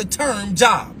don't like the term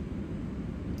job.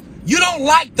 You don't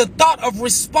like the thought of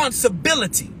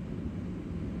responsibility.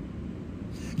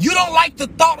 You don't like the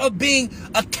thought of being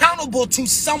accountable to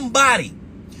somebody.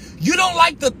 You don't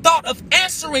like the thought of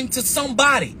answering to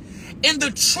somebody. And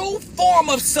the true form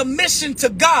of submission to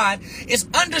God is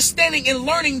understanding and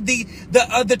learning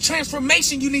the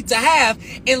transformation you need to have,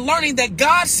 and learning that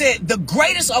God said the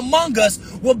greatest among us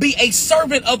will be a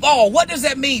servant of all. What does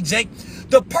that mean, Jake?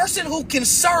 The person who can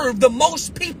serve the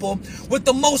most people with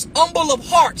the most humble of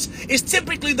hearts is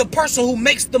typically the person who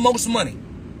makes the most money.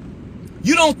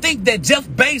 You don't think that Jeff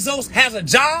Bezos has a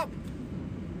job?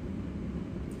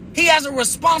 He has a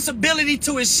responsibility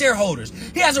to his shareholders.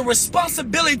 He has a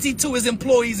responsibility to his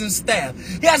employees and staff.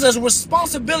 He has a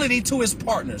responsibility to his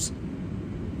partners.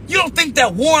 You don't think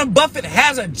that Warren Buffett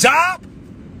has a job?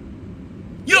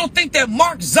 You don't think that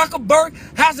Mark Zuckerberg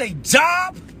has a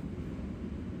job?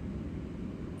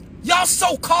 Y'all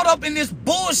so caught up in this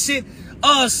bullshit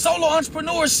solo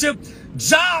entrepreneurship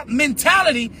job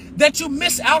mentality that you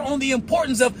miss out on the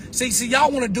importance of, see, y'all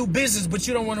want to do business, but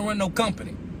you don't want to run no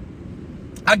company.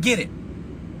 I get it.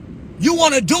 You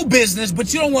want to do business,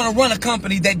 but you don't want to run a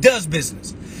company that does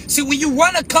business. See, when you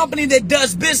run a company that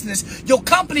does business, your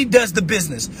company does the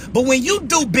business. But when you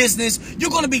do business, you're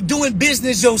going to be doing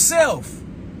business yourself.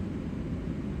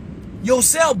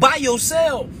 Yourself, by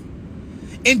yourself.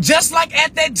 And just like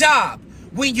at that job,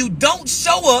 when you don't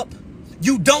show up,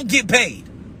 you don't get paid.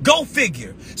 Go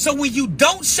figure. So when you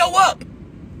don't show up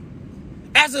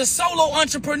as a solo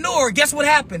entrepreneur, guess what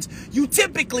happens? You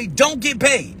typically don't get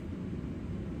paid.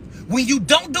 When you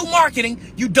don't do marketing,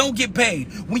 you don't get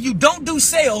paid. When you don't do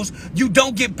sales, you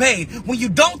don't get paid. When you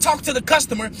don't talk to the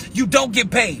customer, you don't get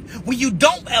paid. When you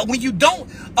don't get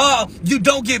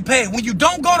paid. When you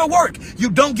don't go to work, you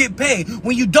don't get paid.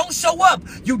 When you don't show up,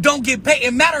 you don't get paid.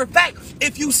 And matter of fact,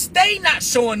 if you stay not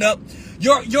showing up,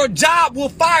 your job will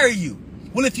fire you.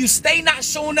 Well, if you stay not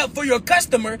showing up for your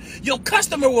customer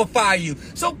will fire you.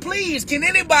 So please, can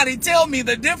anybody tell me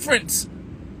the difference?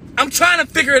 I'm trying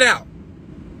to figure it out.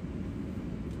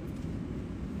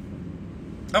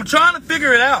 I'm trying to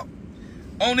figure it out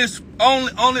on this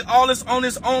on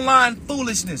this online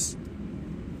foolishness.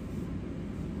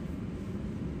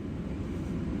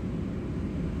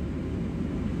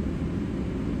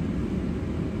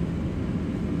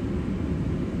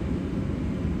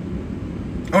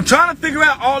 I'm trying to figure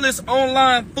out all this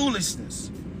online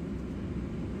foolishness.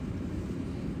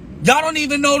 Y'all don't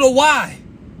even know the why.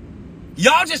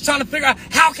 Y'all just trying to figure out,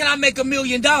 how can I make $1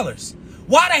 million?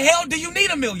 Why the hell do you need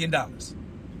 $1 million?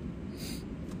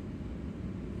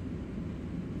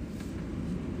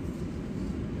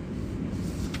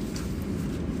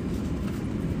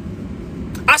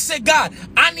 I said, God,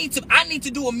 I need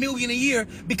to do $1 million a year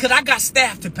because I got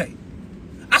staff to pay.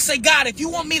 I say, God, if you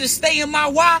want me to stay in my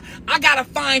why, I got to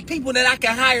find people that I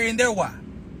can hire in their why.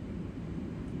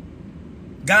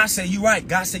 God said, you right.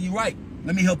 God said, you right.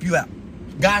 Let me help you out.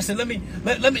 God said, let me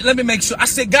make sure. I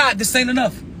said, God, this ain't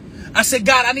enough. I said,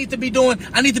 God, I need to be doing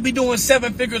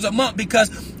 7 figures a month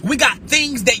because we got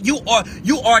things that you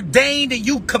ordained and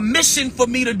you commissioned for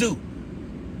me to do.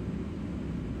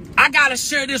 I gotta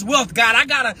share this wealth, God.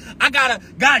 God,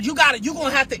 you're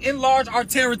gonna have to enlarge our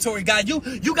territory, God. You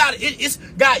got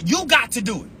to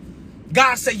do it.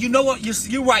 God said, you know what?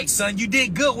 You're right, son. You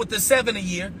did good with the 7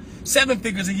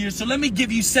 figures a year. So let me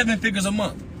give you 7 figures a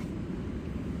month.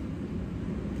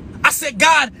 I said,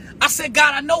 God,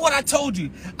 I know what I told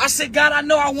you. I said, God, I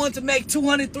know I want to make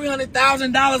 $200,000,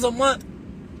 $300,000 a month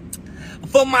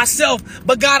for myself,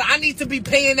 but God, I need to be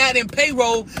paying that in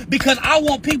payroll because I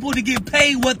want people to get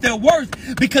paid what they're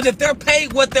worth, because if they're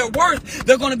paid what they're worth,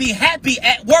 they're going to be happy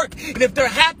at work, and if they're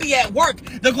happy at work,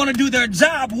 they're going to do their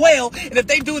job well, and if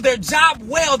they do their job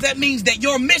well, that means that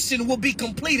your mission will be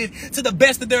completed to the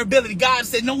best of their ability. God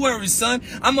said, no worries, son,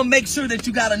 I'm going to make sure that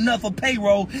you got enough of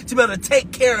payroll to be able to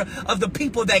take care of the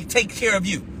people that take care of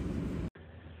you.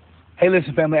 Hey,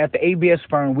 listen, family, at the ABS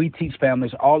firm, we teach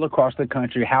families all across the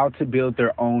country how to build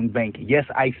their own bank. Yes,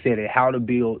 I said it, how to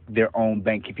build their own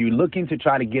bank. If you're looking to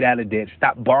try to get out of debt,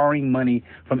 stop borrowing money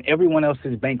from everyone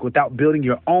else's bank without building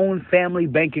your own family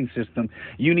banking system,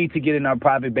 you need to get in our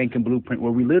private banking blueprint,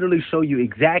 where we literally show you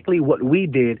exactly what we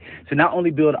did to not only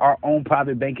build our own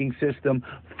private banking system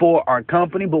for our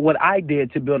company, but what I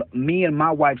did to build me and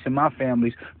my wife's and my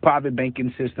family's private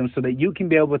banking system, so that you can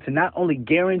be able to not only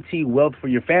guarantee wealth for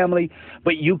your family,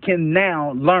 but you can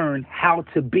now learn how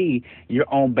to be your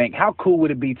own bank. How cool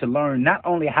would it be to learn not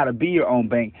only how to be your own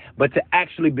bank, but to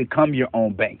actually become your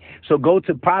own bank? So go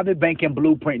to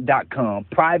privatebankingblueprint.com,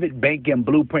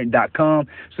 privatebankingblueprint.com,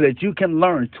 so that you can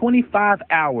learn 25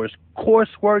 hours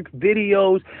coursework,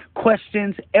 videos,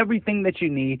 questions, everything that you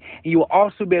need. And you will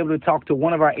also be able to talk to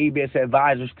one of our ABS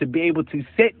advisors to be able to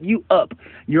set you up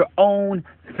your own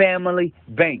family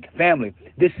bank. Family,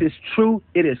 this is true.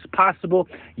 It is possible.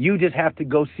 You just have to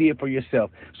go see it for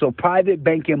yourself. So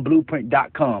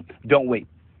privatebankingblueprint.com. Don't wait.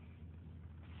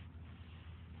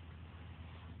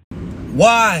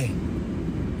 Why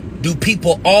do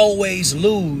people always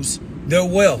lose their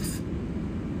wealth?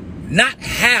 Not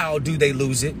how do they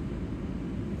lose it?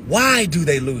 Why do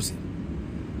they lose it?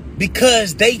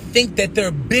 Because they think that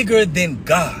they're bigger than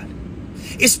God.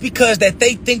 It's because that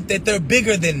they think that they're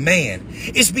bigger than man.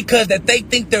 It's because that they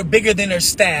think they're bigger than their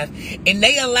staff, and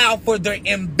they allow for their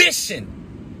ambition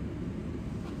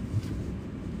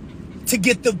to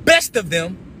get the best of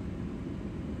them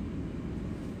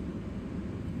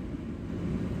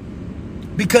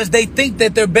because they think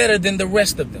that they're better than the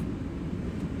rest of them.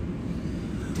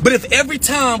 But if every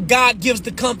time God gives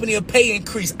the company a pay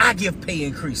increase, I give pay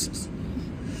increases.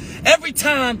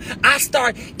 Anytime I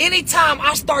start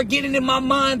getting in my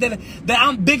mind that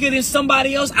I'm bigger than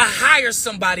somebody else, I hire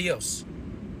somebody else.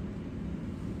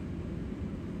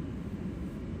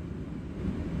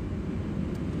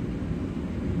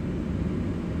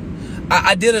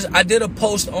 I did a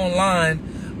post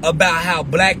online about how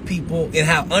black people and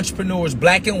how entrepreneurs,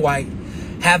 black and white,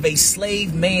 have a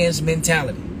slave man's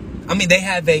mentality. I mean, they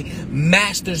have a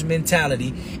master's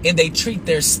mentality, and they treat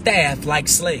their staff like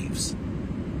slaves.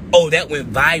 Oh, that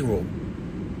went viral.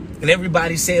 And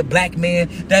everybody said, black man,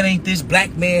 that ain't this,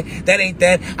 black man, that ain't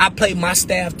that. I play my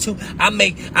staff too. I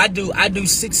do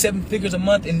 6-7 figures a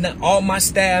month, and all my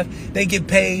staff, they get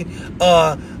paid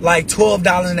like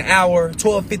 $12 an hour,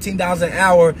 $15 an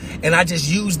hour, and I just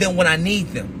use them when I need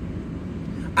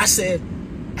them. I said,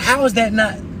 how is that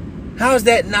not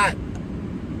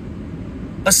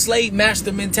a slave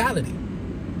master mentality?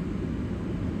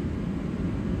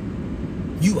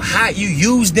 You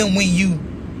use them when you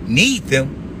need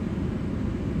them.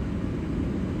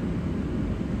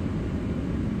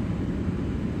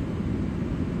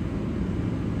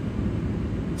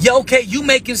 Yeah, okay, you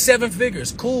making 7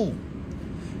 figures, cool.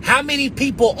 How many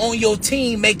people on your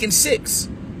team making 6?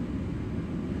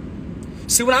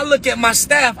 See, when I look at my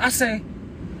staff, I say,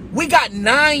 we got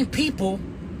 9 people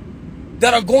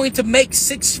that are going to make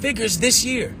 6 figures this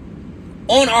year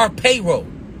on our payroll.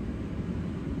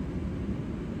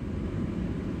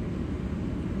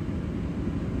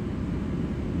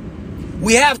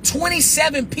 We have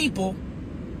 27 people.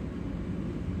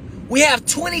 We have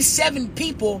 27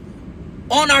 people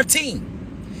on our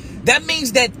team. That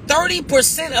means that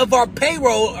 30% of our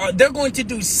payroll, they're going to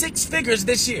do 6 figures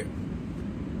this year.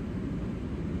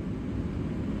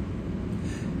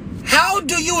 How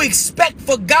do you expect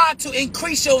for God to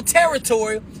increase your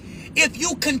territory if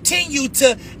you continue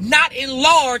to not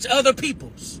enlarge other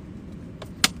people's?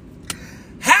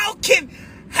 How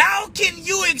can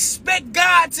you expect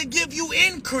God to give you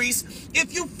increase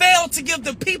if you fail to give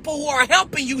the people who are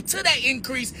helping you to that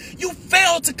increase, you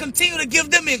fail to continue to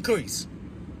give them increase?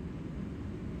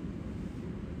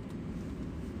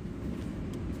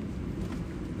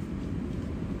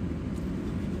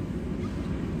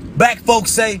 Black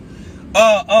folks say,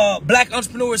 black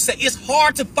entrepreneurs say it's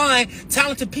hard to find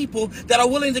talented people that are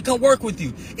willing to come work with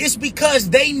you. It's because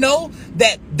they know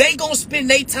that they gonna spend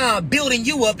their time building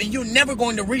you up, and you're never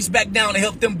going to reach back down and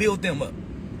help them build them up.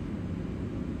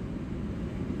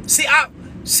 See,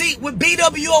 with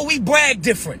BWO, we brag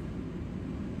different.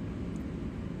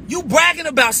 You bragging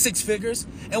about 6 figures,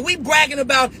 and we bragging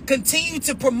about continue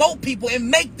to promote people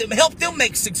and help them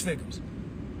make 6 figures.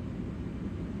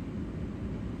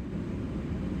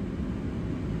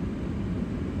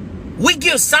 We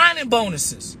give signing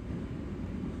bonuses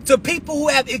to people who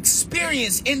have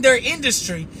experience in their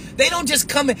industry. They don't just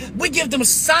come in. We give them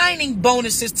signing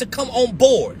bonuses to come on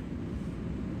board.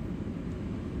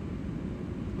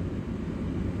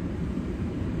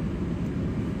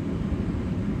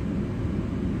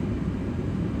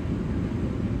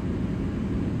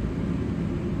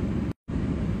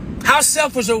 How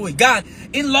selfish are we? God,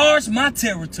 enlarge my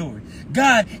territory.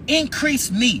 God, increase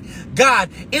me. God,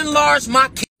 enlarge my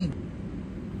kingdom.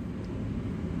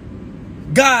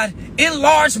 God,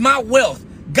 enlarge my wealth.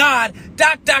 God, ...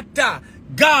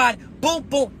 God, boom,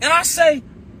 boom. And I say,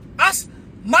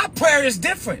 my prayer is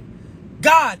different.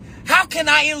 God, how can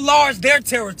I enlarge their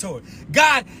territory?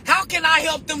 God, how can I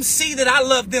help them see that I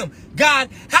love them? God,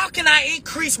 how can I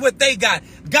increase what they got?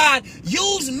 God,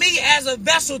 use me as a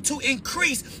vessel to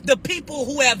increase the people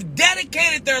who have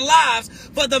dedicated their lives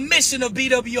for the mission of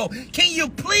BWO. Can you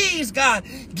please, God,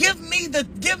 give me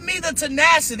the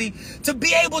tenacity to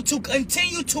be able to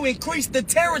continue to increase the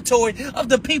territory of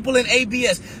the people in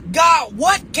ABS? God,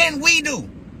 what can we do?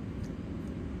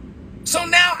 So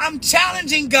now I'm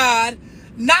challenging God,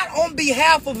 not on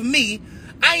behalf of me.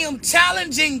 I am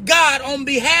challenging God on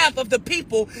behalf of the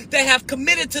people that have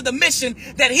committed to the mission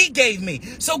that he gave me.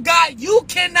 So God, you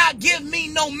cannot give me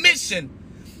no mission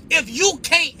if you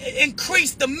can't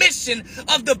increase the mission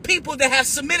of the people that have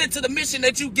submitted to the mission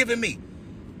that you've given me.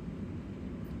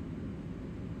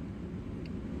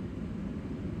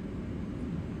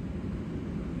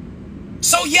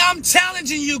 So yeah, I'm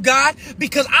challenging you, God,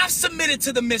 because I've submitted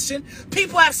to the mission.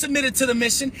 People have submitted to the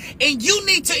mission, and you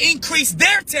need to increase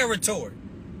their territory.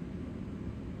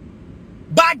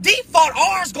 By default,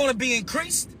 ours is going to be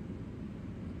increased.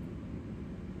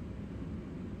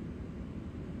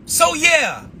 So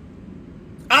yeah,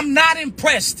 I'm not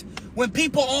impressed when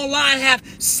people online have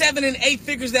 7 and 8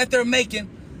 figures that they're making,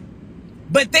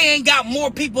 but they ain't got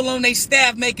more people on their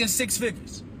staff making 6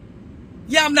 figures.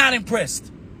 Yeah, I'm not impressed.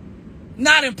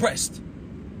 Not impressed.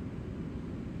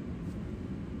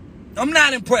 I'm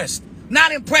not impressed.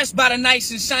 Not impressed by the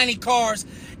nice and shiny cars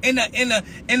and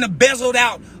the bezeled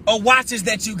out watches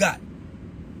that you got.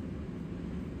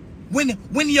 When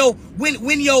your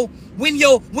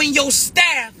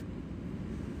staff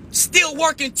still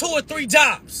working 2 or 3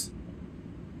 jobs.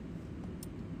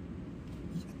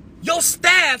 Your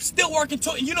staff still working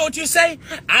you know what you say?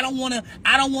 I don't want to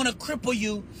cripple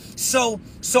you. So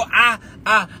I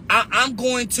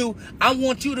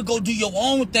want you to go do your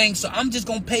own thing. So I'm just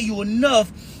going to pay you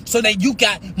enough so that you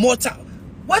got more time.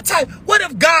 What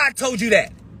if God told you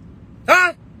that?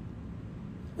 Huh?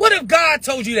 What if God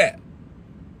told you that?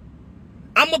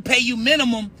 I'm going to pay you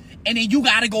minimum and then you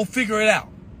got to go figure it out.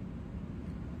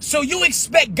 So you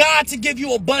expect God to give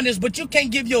you abundance, but you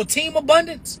can't give your team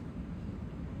abundance?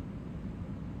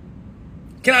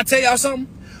 Can I tell y'all something?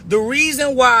 The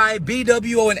reason why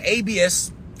BWO and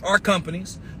ABS are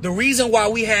companies, the reason why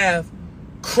we have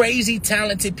crazy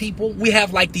talented people, we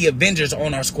have like the Avengers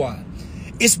on our squad,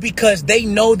 it's because they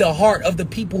know the heart of the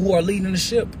people who are leading the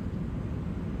ship.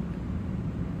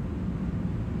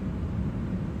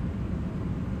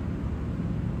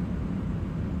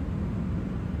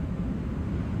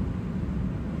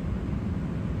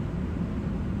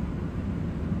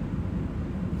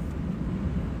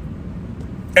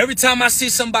 Every time I see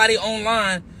somebody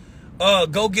online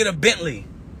go get a Bentley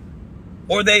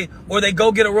or they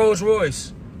go get a Rolls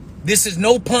Royce, this is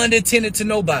no pun intended to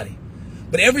nobody.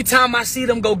 But every time I see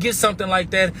them go get something like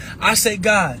that, I say,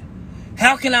 God,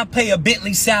 how can I pay a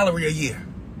Bentley salary a year?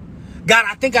 God,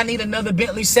 I think I need another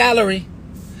Bentley salary.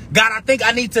 God, I think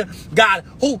I need to, God,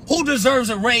 who deserves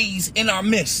a raise in our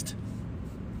midst?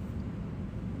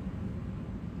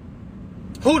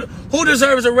 Who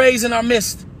deserves a raise in our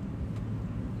midst?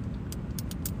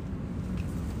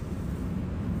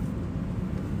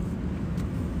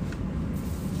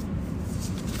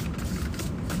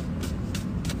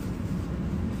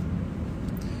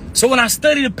 So when I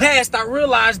study the past, I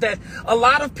realized that a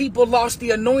lot of people lost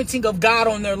the anointing of God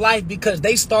on their life because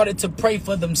they started to pray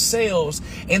for themselves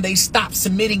and they stopped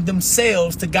submitting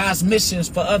themselves to God's missions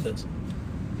for others.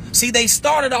 See, they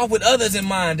started off with others in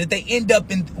mind, that they end up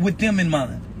with them in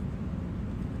mind.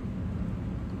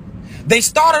 They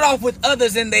started off with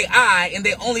others in their eye and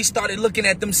they only started looking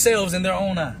at themselves in their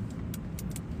own eye.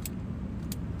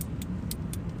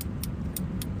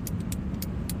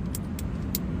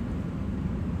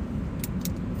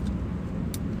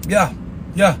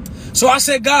 Yeah. So I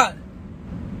said, God,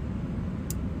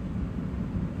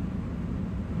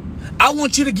 I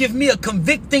want you to give me a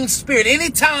convicting spirit.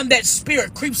 Anytime that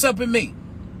spirit creeps up in me,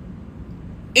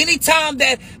 anytime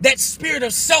that spirit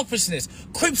of selfishness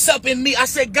creeps up in me, I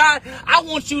said, God, I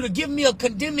want you to give me a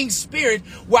condemning spirit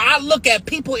where I look at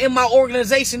people in my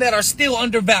organization that are still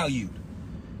undervalued.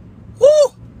 Woo!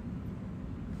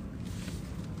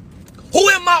 Who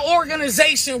in my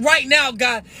organization right now,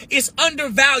 God, is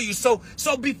undervalued? So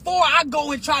before I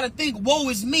go and try to think, woe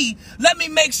is me, let me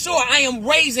make sure I am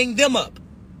raising them up.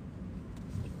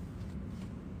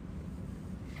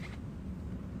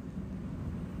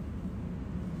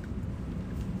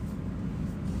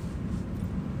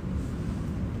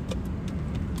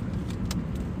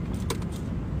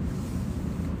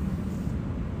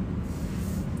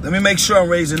 Let me make sure I'm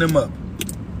raising them up.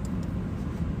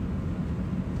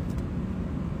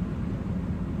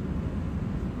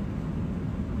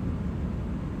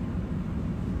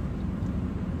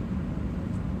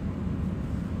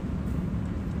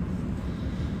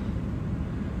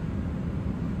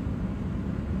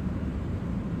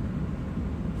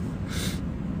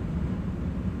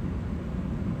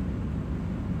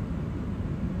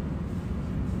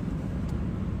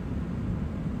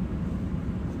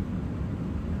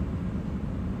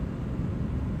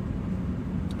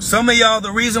 Some of y'all,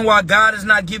 the reason why God is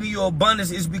not giving you abundance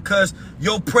is because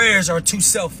your prayers are too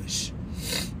selfish.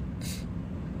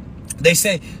 They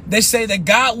say that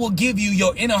God will give you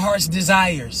your inner heart's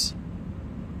desires.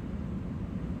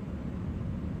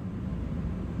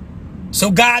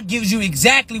 So God gives you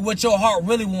exactly what your heart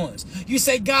really wants. You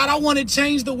say, God, I want to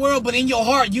change the world, but in your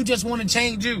heart, you just want to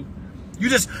change you. You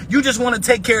just want to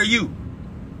take care of you.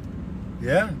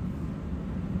 Yeah.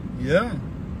 Yeah.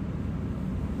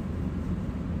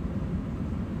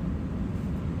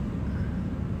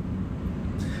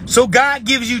 So God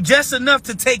gives you just enough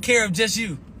to take care of just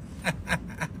you.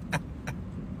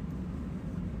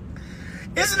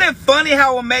 Isn't it funny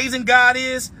how amazing God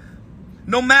is?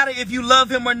 No matter if you love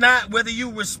him or not, whether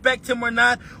you respect him or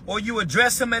not, or you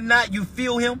address him or not, you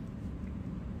feel him.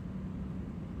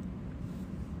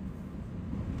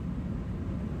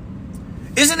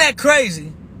 Isn't that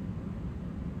crazy?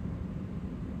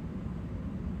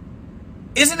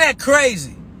 Isn't that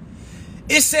crazy?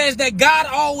 It says that God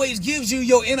always gives you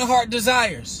your inner heart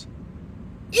desires.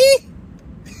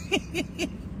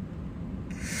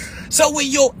 So when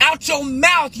you're out your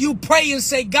mouth, you pray and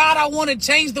say, God, I want to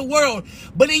change the world.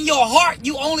 But in your heart,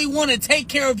 you only want to take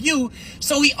care of you.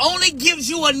 So he only gives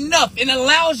you enough and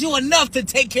allows you enough to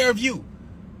take care of you.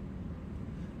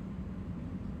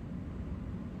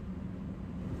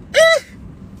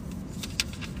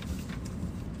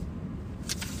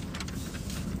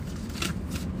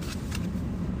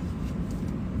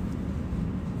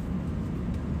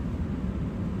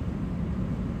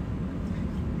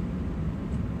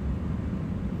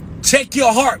 Check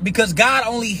your heart, because God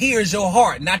only hears your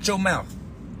heart, not your mouth.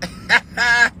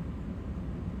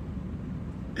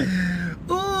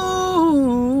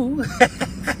 Ooh.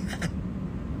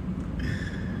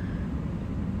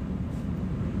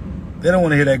 They don't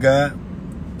want to hear that, God.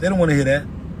 They don't want to hear that.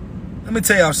 Let me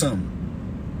tell y'all something.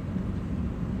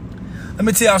 Let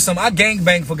me tell y'all something. I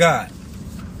gangbang for God.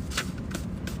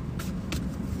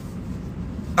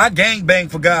 I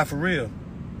gangbang for God for real.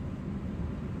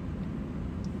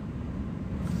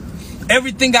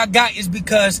 Everything I got is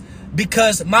because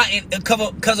of my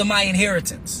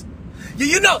inheritance.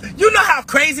 You know how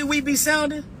crazy we be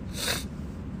sounding?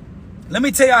 Let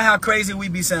me tell y'all how crazy we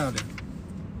be sounding.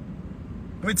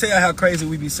 Let me tell y'all how crazy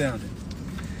we be sounding.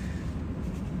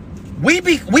 We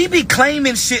be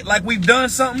claiming shit like we've done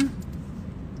something.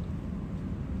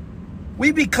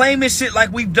 We be claiming shit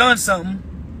like we've done something.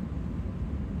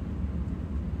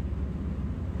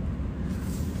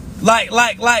 Like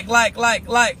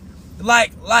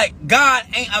God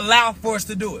ain't allowed for us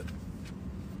to do it.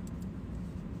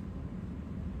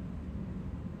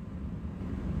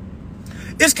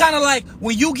 It's kind of like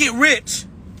when you get rich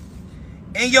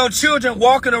and your children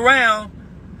walking around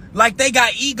like they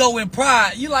got ego and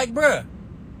pride. You like, bruh,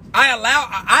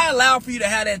 I allow for you to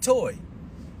have that toy.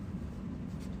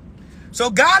 So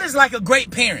God is like a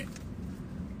great parent.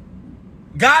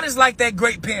 God is like that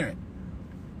great parent.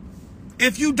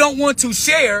 If you don't want to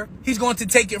share, he's going to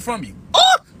take it from you.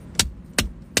 Oh!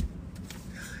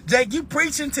 Jake, you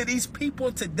preaching to these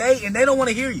people today and they don't want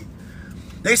to hear you.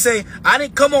 They say, I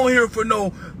didn't come on here for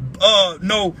I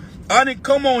didn't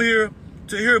come on here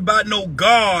to hear about no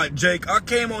God, Jake. I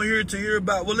came on here to hear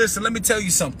about, well, listen, let me tell you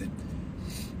something.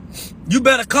 You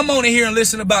better come on in here and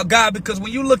listen about God, because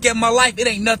when you look at my life, it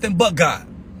ain't nothing but God.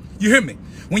 You hear me?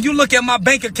 When you look at my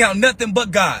bank account, nothing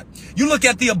but God. You look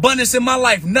at the abundance in my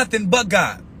life, nothing but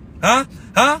God. Huh?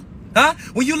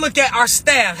 When you look at our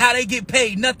staff, how they get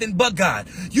paid, nothing but God.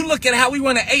 You look at how we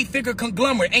run an 8-figure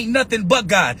conglomerate, ain't nothing but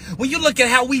God. When you look at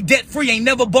how we debt free, ain't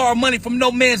never borrow money from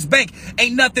no man's bank,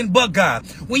 ain't nothing but God.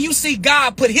 When you see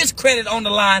God put his credit on the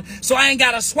line, so I ain't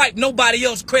got to swipe nobody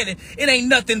else's credit, it ain't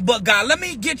nothing but God. Let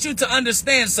me get you to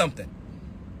understand something.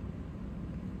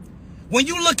 When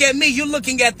you look at me, you're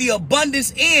looking at the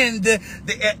abundance in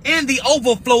the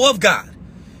overflow of God.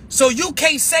 So you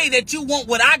can't say that you want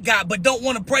what I got, but don't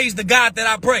want to praise the God that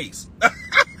I praise.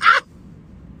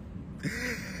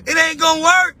 It ain't gonna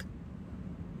work.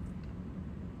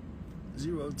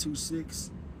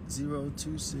 026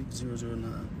 026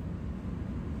 009.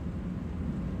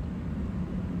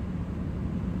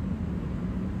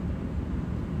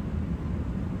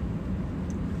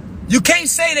 You can't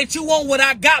say that you want what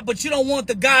I got, but you don't want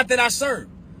the God that I serve.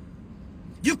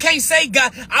 You can't say,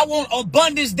 God, I want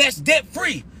abundance that's debt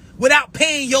free, without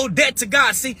paying your debt to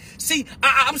God. See,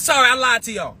 I'm sorry I lied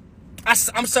to y'all.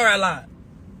 I'm sorry I lied.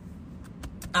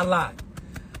 I lied.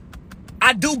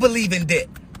 I do believe in debt.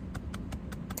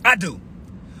 I do.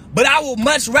 But I would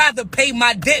much rather pay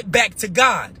my debt back to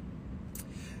God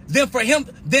than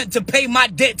to pay my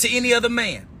debt to any other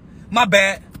man. My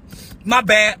bad.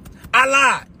 I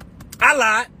lied.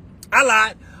 I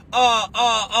lied.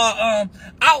 I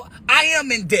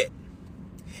am in debt.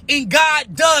 And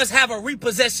God does have a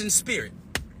repossession spirit.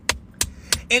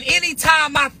 And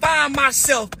anytime I find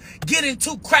myself getting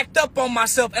too cracked up on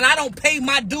myself and I don't pay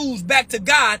my dues back to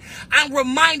God, I'm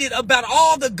reminded about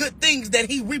all the good things that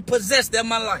he repossessed in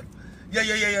my life.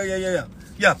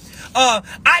 Yeah.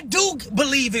 I do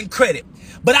believe in credit,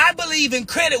 but I believe in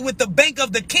credit with the Bank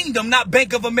of the Kingdom, not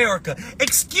Bank of America.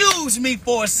 Excuse me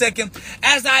for a second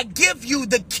as I give you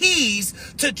the keys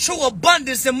to true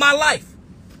abundance in my life.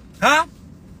 Huh?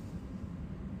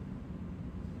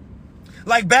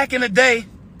 Like back in the day,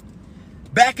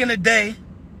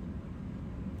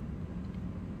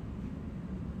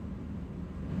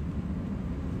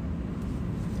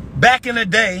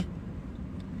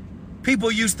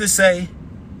 people used to say,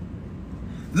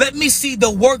 let me see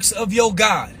the works of your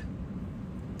God.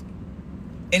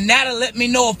 And that'll let me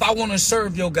know if I want to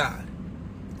serve your God.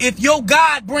 If your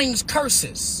God brings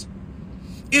curses,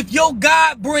 if your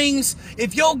God brings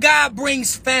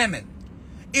famine,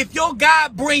 if your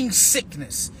God brings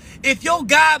sickness, if your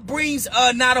God brings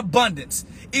not abundance,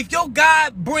 if your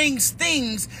God brings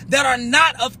things that are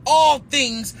not of all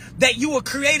things that you were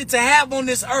created to have on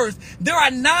this earth, there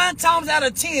are 9 times out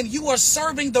of 10 you are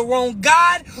serving the wrong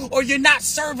God or you're not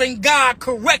serving God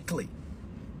correctly.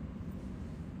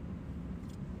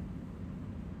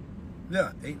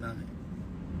 Yeah, 8, 9.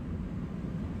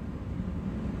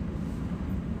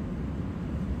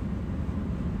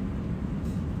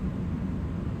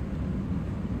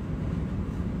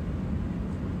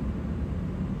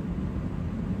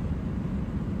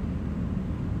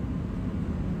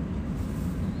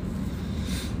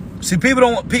 See, people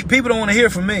don't want to hear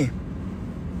from me.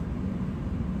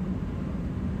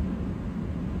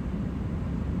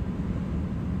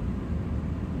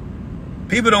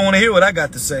 People don't want to hear what I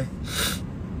got to say.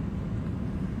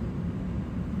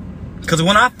 Because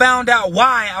when I found out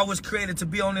why I was created to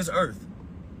be on this earth,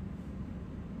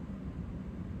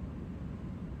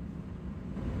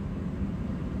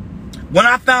 when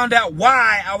I found out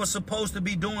why I was supposed to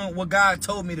be doing what God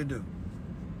told me to do,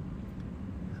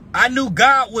 I knew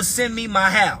God would send me my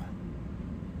how.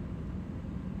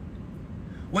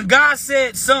 When God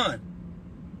said, son,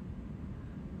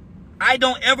 I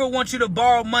don't ever want you to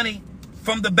borrow money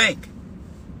from the bank.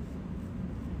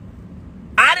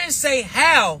 I didn't say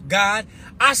how, God.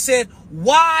 I said,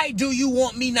 why do you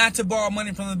want me not to borrow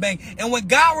money from the bank? And when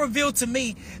God revealed to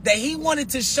me that he wanted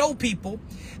to show people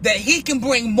that he can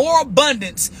bring more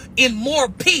abundance and more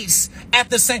peace at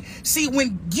the same. See,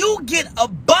 when you get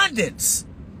abundance,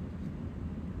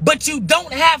 but you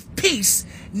don't have peace,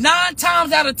 9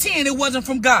 times out of 10, it wasn't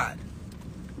from God.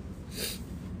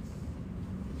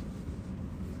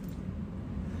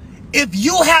 If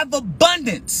you have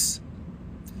abundance,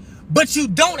 but you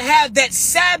don't have that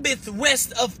Sabbath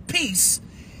rest of peace,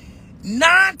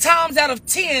 9 times out of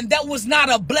 10, that was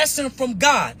not a blessing from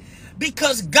God.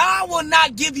 Because God will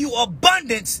not give you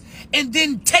abundance and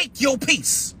then take your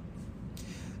peace.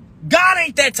 God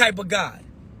ain't that type of God.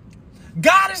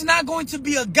 God is not going to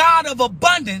be a God of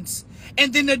abundance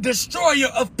and then a destroyer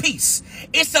of peace.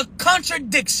 It's a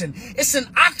contradiction. It's an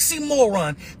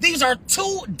oxymoron. These are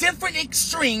 2 different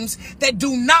extremes that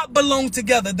do not belong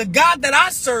together. The God that I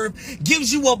serve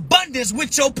gives you abundance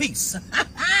with your peace.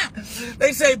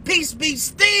 They say, peace be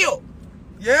still.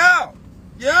 Yeah.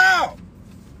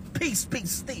 Peace be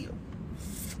still.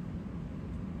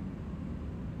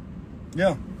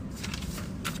 Yeah.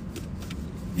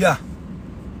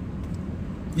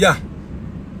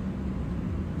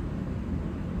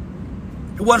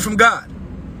 It wasn't from God.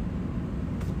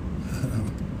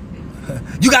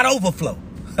 You got overflow.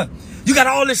 You got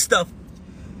all this stuff,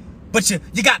 but you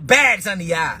got bags under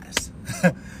your eyes.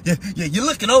 You're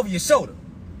looking over your shoulder.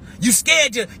 You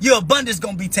scared your abundance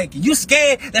gonna be taken. You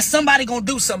scared that somebody gonna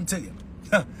do something to you.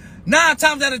 9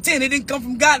 times out of 10, it didn't come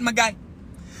from God, my guy.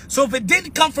 So if it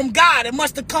didn't come from God, it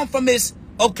must have come from his.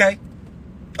 Okay.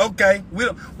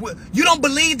 You don't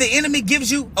believe the enemy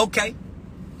gives you? Okay.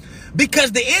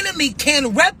 Because the enemy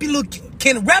can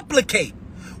replicate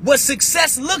what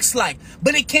success looks like,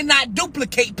 but it cannot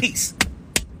duplicate peace.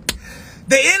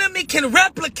 The enemy can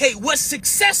replicate what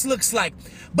success looks like,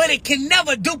 but it can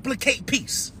never duplicate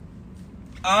peace.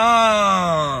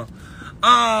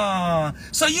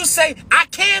 So you say, I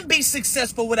can be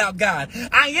successful without God.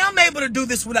 I am able to do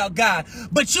this without God,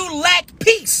 but you lack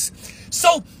peace.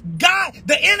 So God,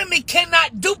 the enemy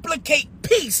cannot duplicate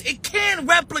peace. It can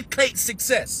replicate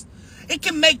success. It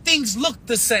can make things look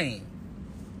the same.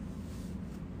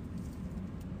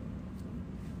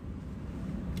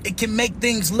 It can make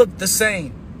things look the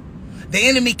same. The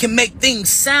enemy can make things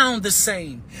sound the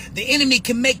same. The enemy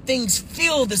can make things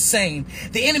feel the same.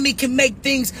 The enemy can make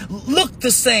things look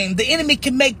the same. The enemy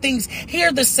can make things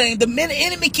hear the same. The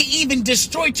enemy can even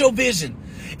distort your vision.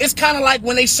 It's kind of like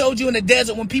when they showed you in the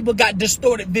desert when people got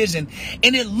distorted vision.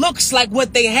 And it looks like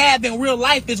what they have in real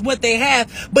life is what they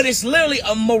have, but it's literally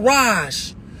a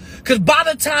mirage. Because by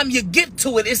the time you get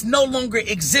to it, it's no longer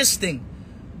existing.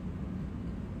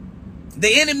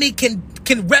 The enemy can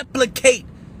replicate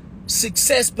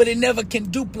success, but it never can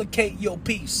duplicate your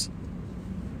peace.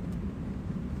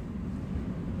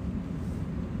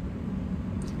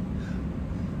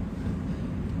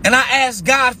 And I ask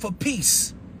God for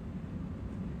peace.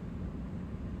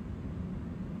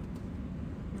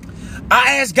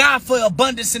 I ask God for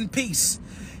abundance and peace.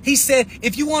 He said,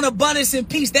 if you want abundance and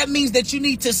peace, that means that you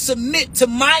need to submit to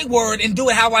my word and do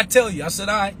it how I tell you. I said,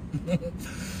 all right.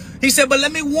 He said, but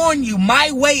let me warn you,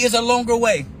 my way is a longer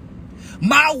way.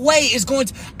 My way is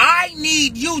I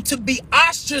need you to be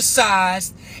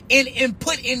ostracized and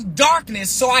put in darkness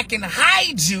so I can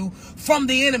hide you from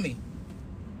the enemy.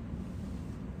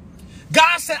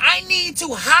 God said, I need to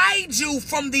hide you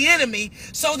from the enemy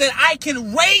so that I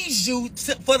can raise you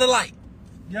for the light.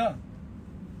 Yeah.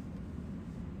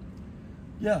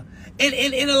 Yeah.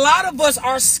 And a lot of us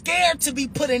are scared to be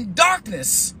put in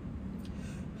darkness.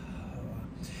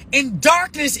 And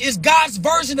darkness is God's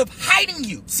version of hiding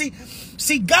you.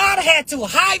 See, God had to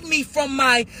hide me from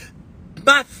my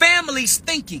family's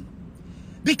thinking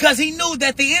because he knew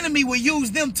that the enemy would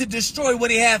use them to destroy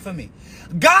what he had for me.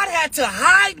 God had to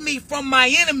hide me from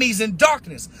my enemies in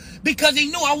darkness because he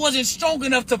knew I wasn't strong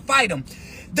enough to fight them.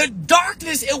 The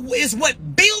darkness is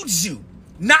what builds you,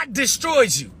 not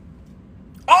destroys you.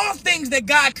 All things that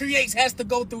God creates has to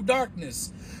go through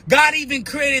darkness. God even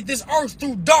created this earth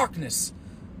through darkness.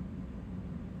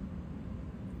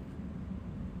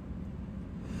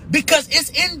 Because it's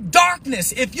in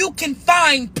darkness. If you can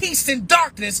find peace in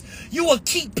darkness, you will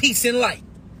keep peace in light.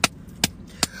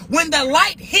 When the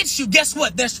light hits you, guess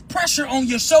what? There's pressure on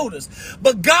your shoulders.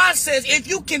 But God says, if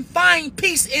you can find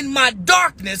peace in my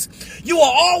darkness, you will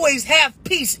always have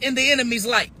peace in the enemy's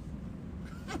light.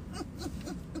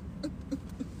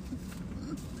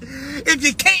 If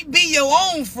you can't be your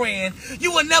own friend,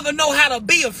 you will never know how to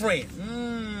be a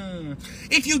friend.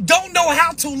 If you don't know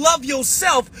how to love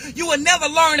yourself, you will never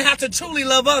learn how to truly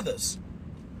love others.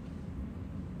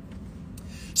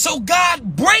 So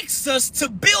God breaks us to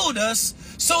build us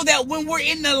so that when we're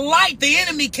in the light, the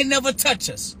enemy can never touch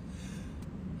us.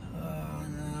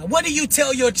 What do you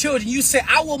tell your children? You say,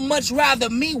 I would much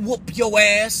rather me whoop your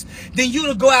ass than you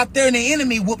to go out there and the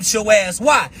enemy whoops your ass.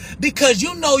 Why? Because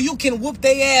you know you can whoop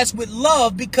their ass with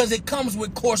love because it comes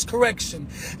with course correction.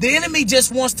 The enemy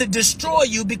just wants to destroy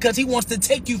you because he wants to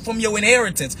take you from your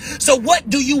inheritance. So what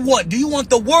do you want? Do you want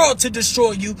the world to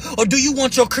destroy you or do you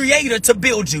want your creator to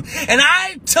build you? And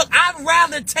I'd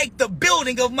rather take the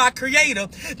building of my creator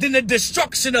than the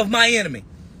destruction of my enemy.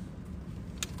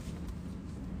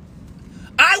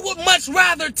 I would much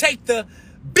rather take the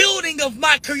building of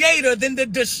my creator than the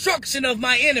destruction of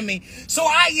my enemy. So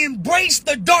I embrace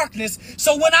the darkness.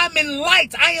 So when I'm in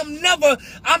light, I'm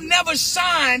never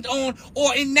shined on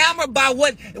or enamored by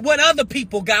what other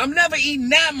people got. I'm never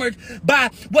enamored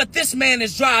by what this man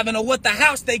is driving or what the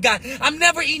house they got. I'm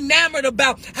never enamored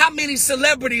about how many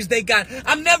celebrities they got.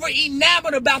 I'm never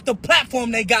enamored about the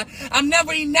platform they got. I'm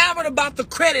never enamored about the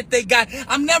credit they got.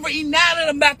 I'm never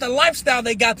enamored about the lifestyle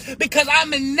they got because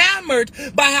I'm enamored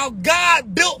by how God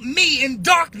built me in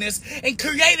darkness and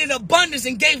created abundance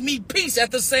and gave me peace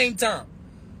at the same time.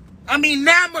 I'm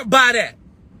enamored by that.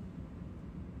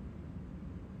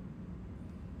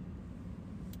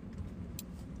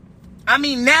 I'm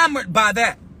enamored by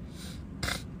that.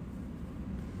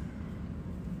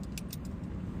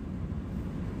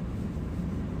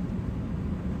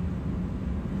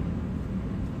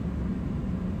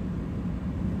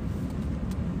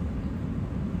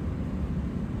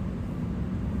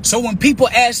 So when people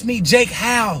ask me, Jake,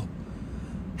 how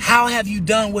have you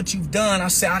done what you've done? I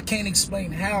say, I can't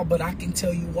explain how, but I can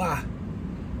tell you why.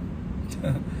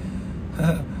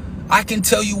 I can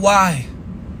tell you why.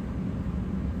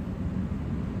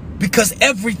 Because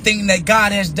everything that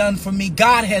God has done for me,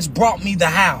 God has brought me the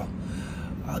how.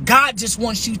 God just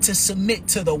wants you to submit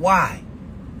to the why.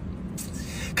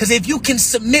 Because if you can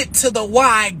submit to the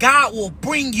why, God will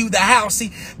bring you the how.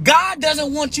 See, God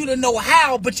doesn't want you to know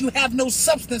how, but you have no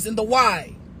substance in the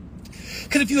why.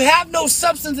 Because if you have no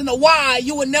substance in the why,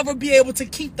 you will never be able to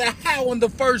keep the how in the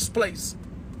first place.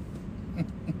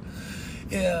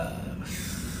 Yeah.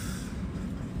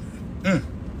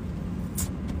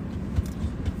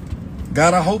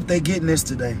 God, I hope they're getting this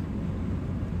today.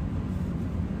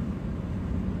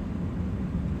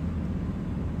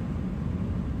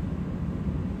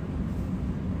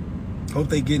 Hope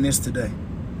they getting this today.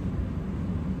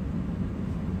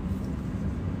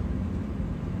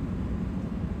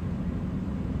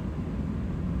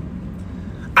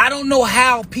 I don't know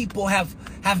how people have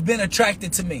been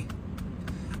attracted to me.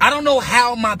 I don't know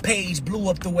how my page blew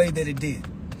up the way that it did.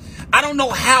 I don't know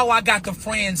how I got the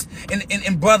friends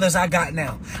and brothers I got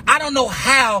now. I don't know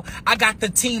how I got the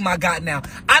team I got now.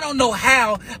 I don't know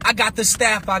how I got the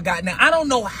staff I got now. I don't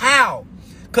know how.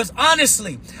 Because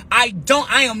honestly, I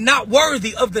am not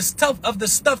worthy of the stuff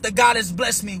that God has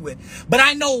blessed me with. But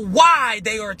I know why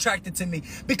they are attracted to me.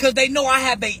 Because they know I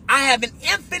have an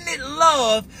infinite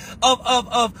love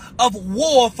of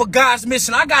war for God's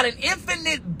mission. I got an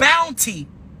infinite bounty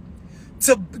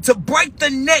to break the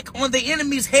neck on the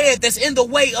enemy's head that's in the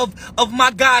way of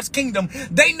my God's kingdom.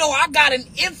 They know I got an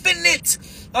infinite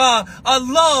a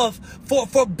love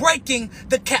for breaking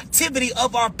the captivity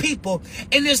of our people.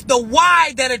 And it's the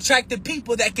why that attracted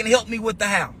people that can help me with the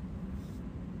how.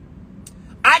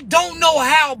 I don't know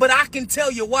how, but I can tell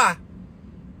you why.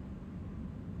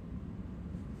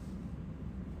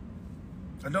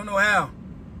 I don't know how,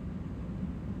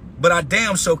 but I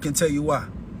damn sure can tell you why.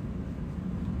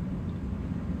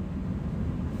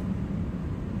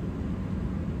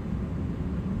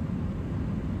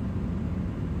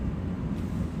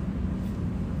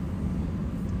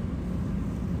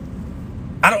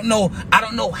 I don't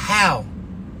know how,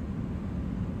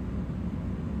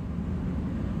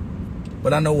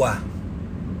 but I know why.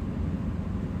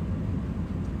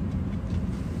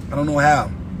 I don't know how,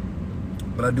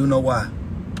 but I do know why.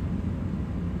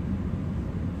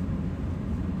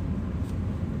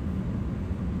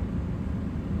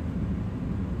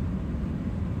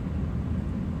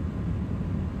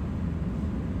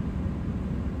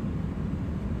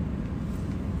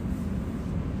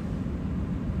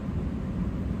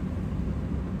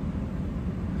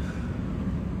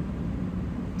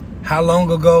 How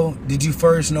long ago did you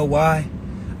first know why?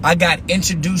 I got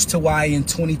introduced to why in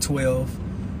 2012.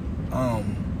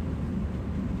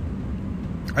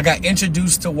 I got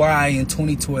introduced to why in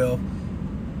 2012.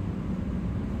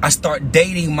 I started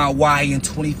dating my why in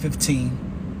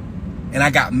 2015. And I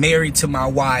got married to my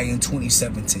why in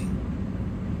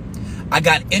 2017. I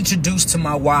got introduced to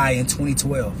my why in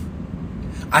 2012.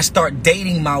 I started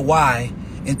dating my why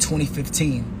in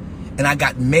 2015. And I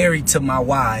got married to my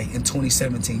why in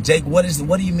 2017. Jake, what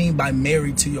do you mean by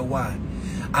married to your why?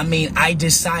 I mean, I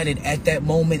decided at that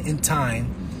moment in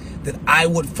time that I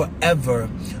would forever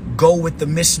go with the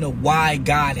mission of why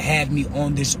God had me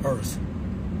on this earth.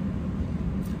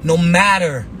 No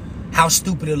matter how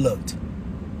stupid it looked.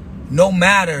 No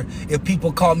matter if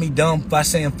people called me dumb by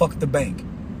saying fuck the bank.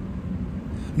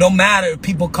 No matter if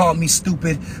people called me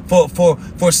stupid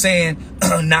for saying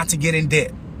not to get in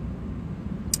debt.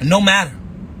 No matter.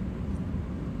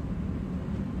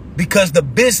 Because the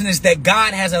business that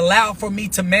God has allowed for me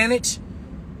to manage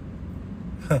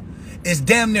is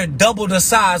damn near double the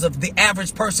size of the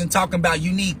average person talking about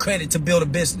you need credit to build a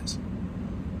business.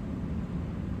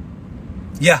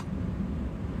 Yeah.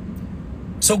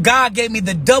 So God gave me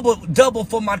the double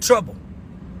for my trouble.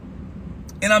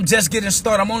 And I'm just getting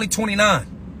started. I'm only 29.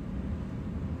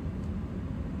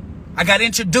 I got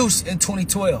introduced in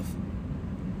 2012.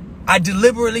 I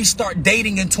deliberately started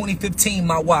dating in 2015,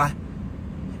 my why.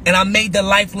 And I made the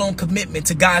lifelong commitment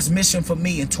to God's mission for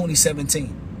me in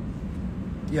 2017.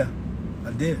 Yeah,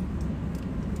 I did.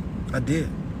 I did.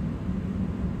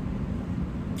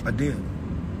 I did.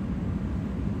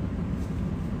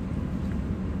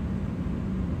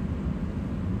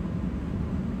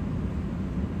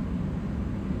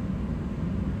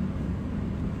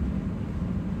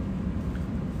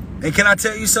 And can I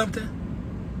tell you something?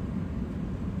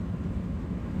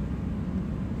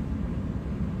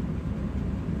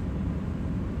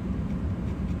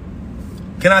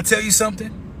 Can I tell you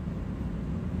something?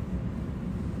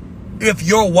 If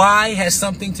your why has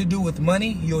something to do with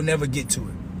money, you'll never get to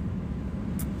it.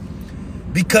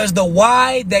 Because the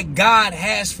why that God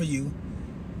has for you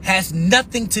has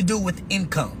nothing to do with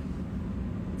income.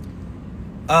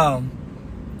 God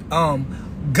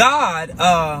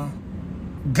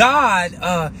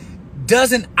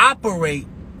doesn't operate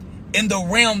in the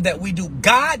realm that we do.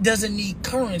 God doesn't need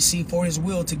currency for his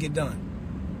will to get done.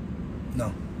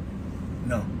 No.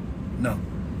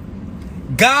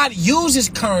 God uses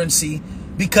currency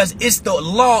because it's the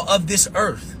law of this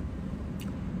earth.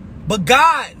 But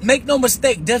God, make no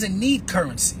mistake, doesn't need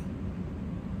currency.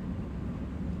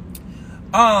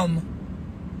 So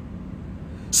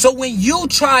when you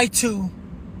try to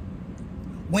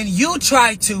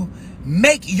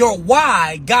make your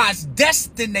why God's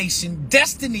destiny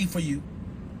for you,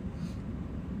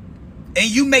 and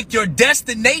you make your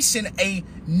destination a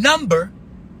number,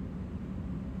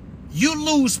 you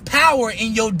lose power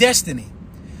in your destiny,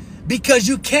 because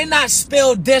you cannot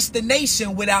spell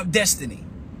destination without destiny.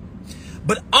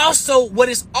 But also, what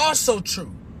is also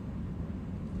true,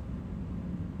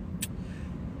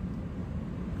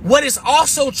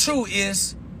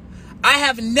 is I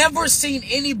have never seen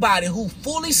anybody who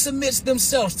fully submits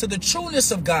themselves to the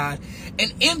trueness of God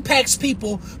and impacts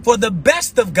people for the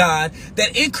best of God,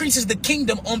 that increases the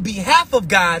kingdom on behalf of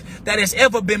God, that has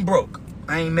ever been broke.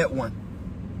 I ain't met one.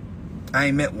 I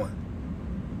ain't met one.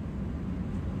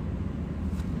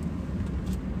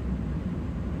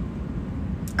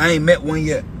 I ain't met one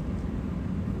yet.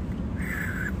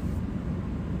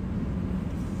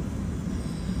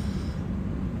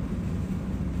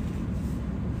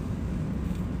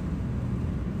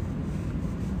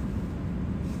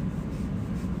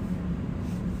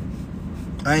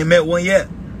 I ain't met one yet.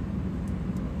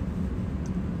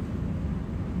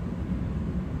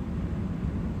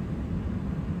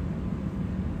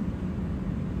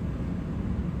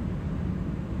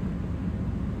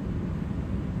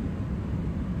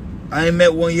 I ain't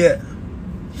met one yet.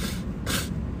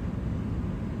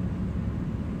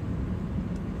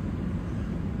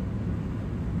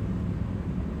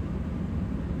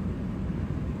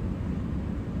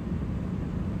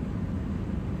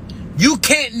 You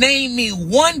can't name me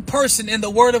one person in the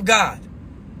Word of God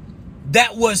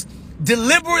that was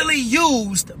deliberately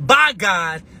used by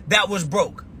God that was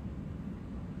broke.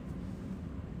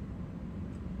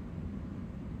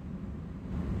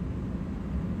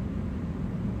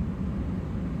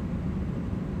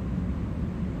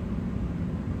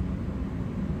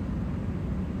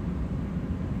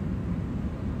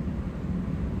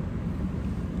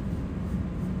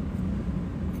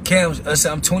 Cam,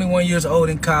 I'm 21 years old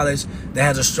in college that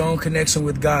has a strong connection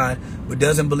with God but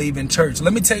doesn't believe in church.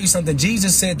 Let me tell you something.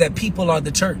 Jesus said that people are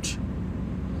the church.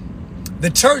 The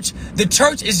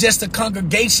church is just a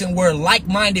congregation where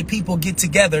like-minded people get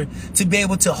together to be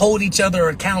able to hold each other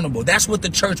accountable. That's what the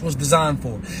church was designed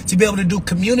for. To be able to do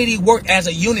community work as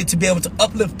a unit, to be able to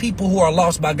uplift people who are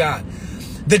lost by God.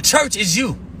 The church is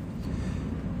you.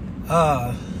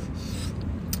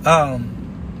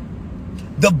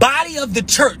 The body of the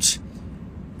church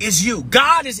is you.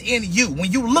 God is in you.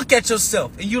 When you look at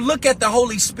yourself and you look at the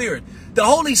Holy Spirit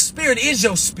is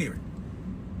your spirit.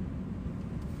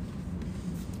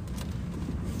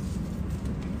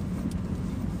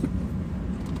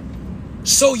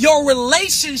 So your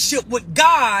relationship with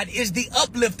God is the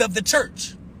uplift of the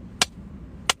church.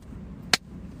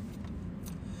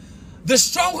 The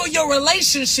stronger your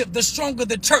relationship, the stronger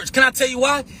the church. Can I tell you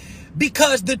why?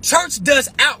 Because the church does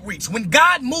outreach. When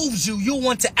God moves you, you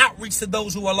want to outreach to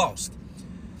those who are lost.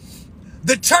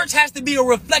 The church has to be a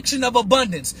reflection of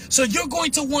abundance. So you're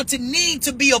going to want to need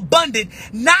to be abundant,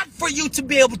 not for you to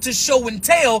be able to show and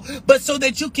tell, but so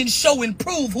that you can show and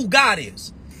prove who God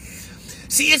is.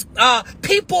 See,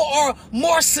 people are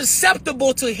more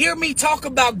susceptible to hear me talk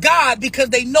about God because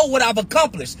they know what I've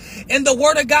accomplished. In the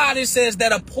Word of God, it says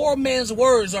that a poor man's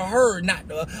words are heard, not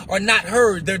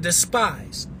heard, they're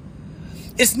despised.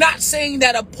 It's not saying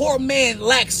that a poor man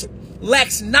lacks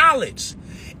knowledge.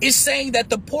 It's saying that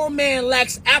the poor man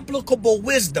lacks applicable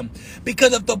wisdom.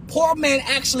 Because if the poor man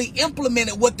actually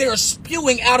implemented what they're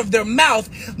spewing out of their mouth,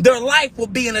 their life will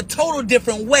be in a total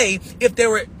different way if they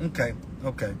were... Okay.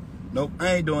 Nope,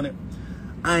 I ain't doing it.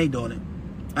 I ain't going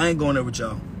there with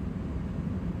y'all.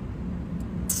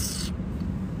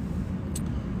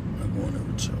 I'm going there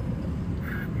with y'all.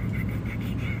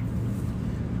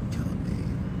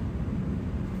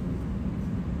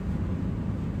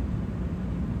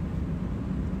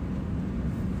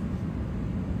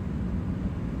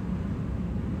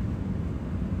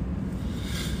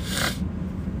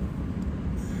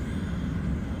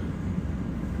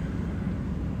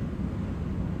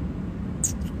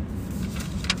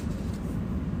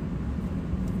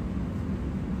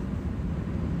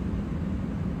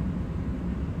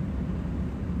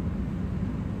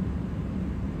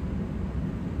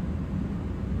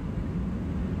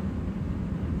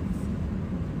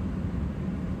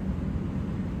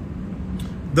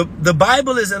 The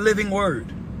Bible is a living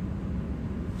word.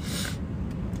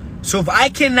 So if I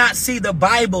cannot see the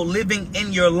Bible living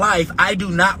in your life, I do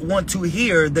not want to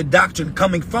hear the doctrine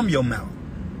coming from your mouth.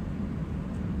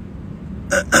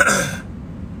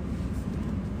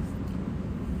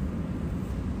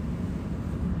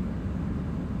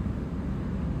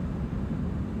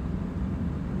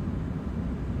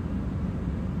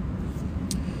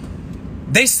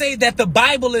 They say that the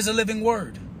Bible is a living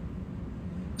word.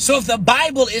 So if the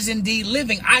Bible is indeed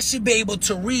living, I should be able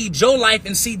to read your life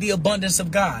and see the abundance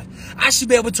of God. I should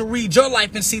be able to read your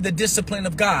life and see the discipline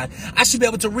of God. I should be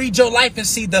able to read your life and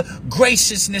see the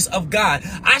graciousness of God.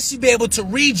 I should be able to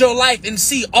read your life and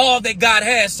see all that God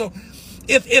has. So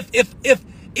if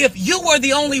you were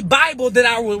the only Bible that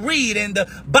I will read and the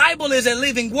Bible is a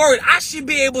living word, I should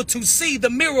be able to see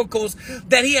the miracles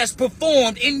that he has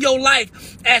performed in your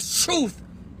life as truth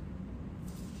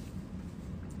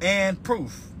and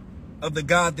proof of the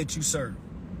God that you serve.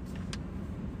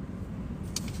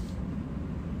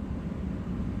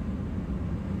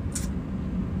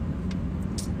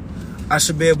 I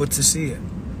should be able to see it.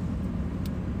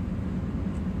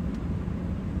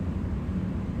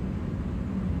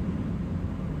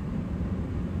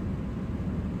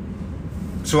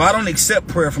 So I don't accept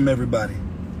prayer from everybody.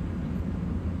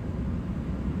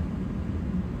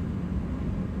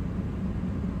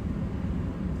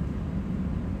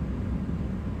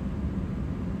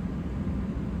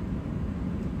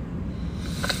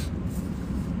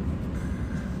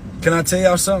 Can I tell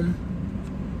y'all something?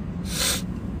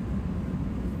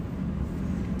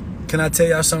 Can I tell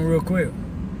y'all something real quick?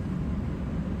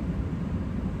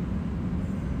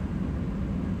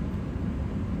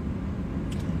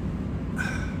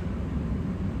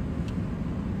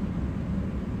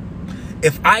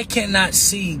 If I cannot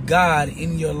see God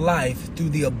in your life through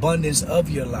the abundance of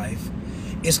your life,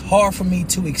 it's hard for me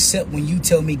to accept when you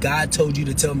tell me God told you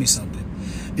to tell me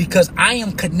something, because I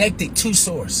am connected to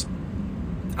source.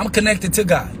 I'm connected to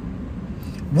God.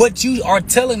 What you are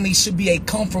telling me should be a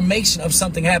confirmation of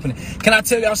something happening. Can I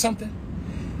tell y'all something?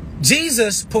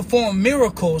 Jesus performed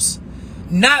miracles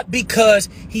not because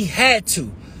he had to,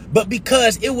 but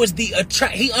because it was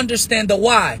he understand the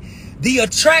why. The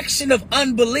attraction of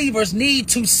unbelievers need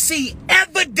to see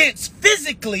evidence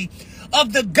physically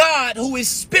of the God who is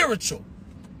spiritual.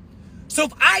 So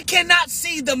if I cannot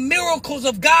see the miracles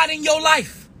of God in your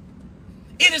life,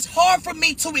 it is hard for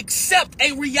me to accept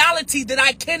a reality that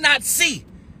I cannot see.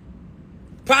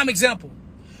 Prime example.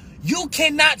 You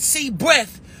cannot see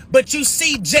breath, but you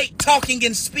see Jake talking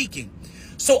and speaking.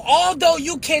 So although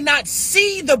you cannot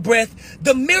see the breath,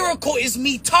 the miracle is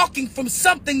me talking from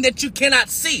something that you cannot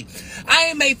see. I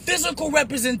am a physical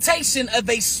representation of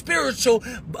a spiritual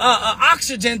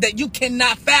oxygen that you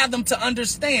cannot fathom to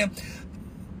understand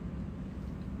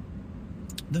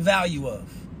the value of.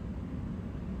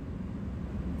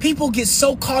 People get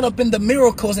so caught up in the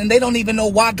miracles and they don't even know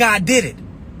why God did it.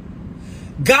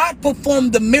 God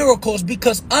performed the miracles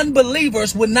because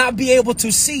unbelievers would not be able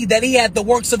to see that he had the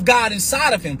works of God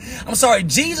inside of him. I'm sorry,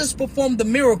 Jesus performed the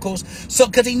miracles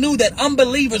because he knew that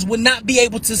unbelievers would not be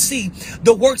able to see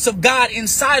the works of God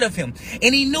inside of him.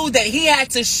 And he knew that he had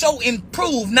to show and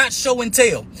prove, not show and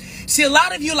tell. See, a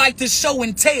lot of you like to show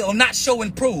and tell, not show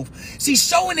and prove. See,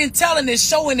 showing and telling is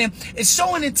showing him. It's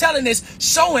showing and telling is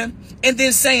showing and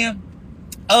then saying,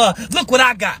 look what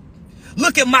I got.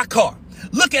 Look at my car.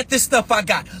 Look at this stuff I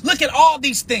got. Look at all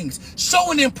these things.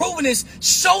 Showing and proving is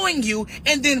showing you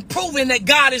and then proving that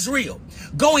God is real.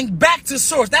 Going back to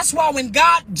source. That's why when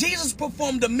Jesus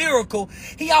performed a miracle,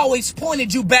 he always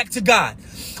pointed you back to God.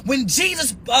 When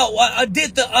Jesus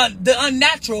did the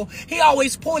unnatural, he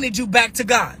always pointed you back to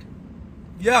God.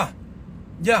 Yeah.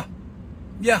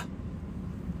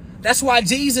 That's why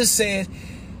Jesus said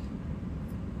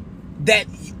that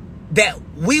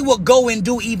we will go and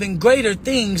do even greater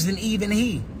things than even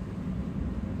he.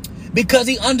 Because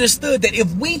he understood that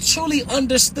if we truly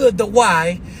understood the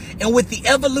why, and with the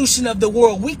evolution of the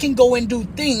world, we can go and do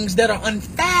things that are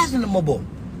unfathomable.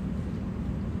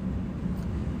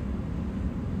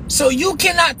 So you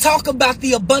cannot talk about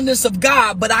the abundance of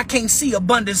God, but I can't see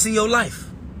abundance in your life.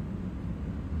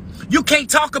 You can't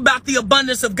talk about the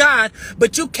abundance of God,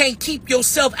 but you can't keep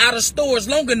yourself out of stores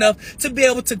long enough to be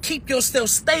able to keep yourself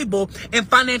stable and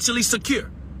financially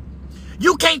secure.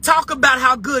 You can't talk about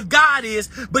how good God is,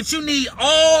 but you need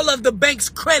all of the bank's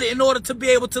credit in order to be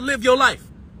able to live your life.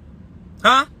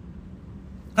 Huh?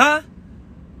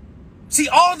 See,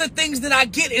 all the things that I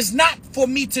get is not for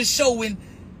me to show and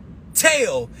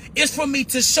tell. It's for me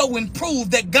to show and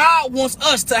prove that God wants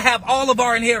us to have all of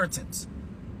our inheritance.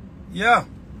 Yeah,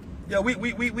 we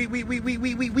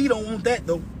don't want that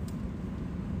though.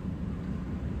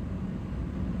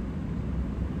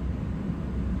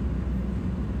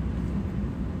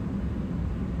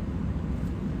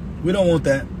 We don't want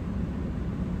that.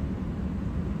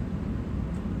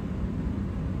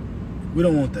 We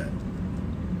don't want that.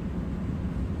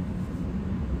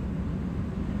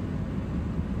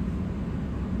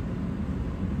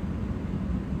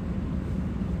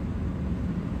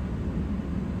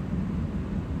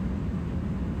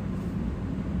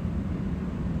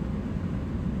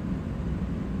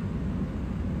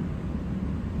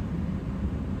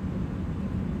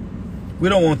 We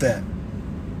don't want that.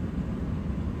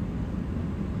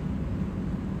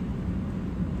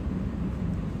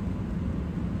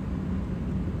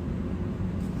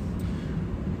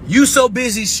 You so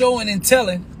busy showing and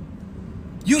telling.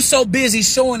 You so busy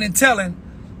showing and telling,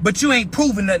 but you ain't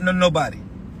proving nothing to nobody.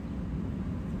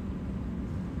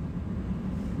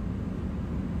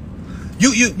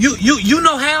 You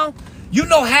know how? You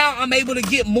know how I'm able to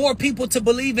get more people to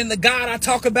believe in the God I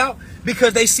talk about?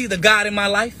 Because they see the God in my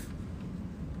life.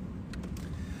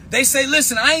 They say,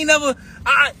 listen,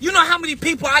 you know how many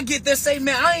people I get that say,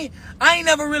 man, I ain't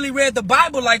never really read the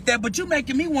Bible like that, but you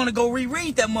making me want to go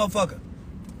reread that motherfucker.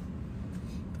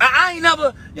 I ain't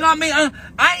never, you know what I mean?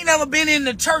 I ain't never been in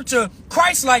the church of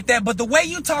Christ like that, but the way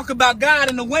you talk about God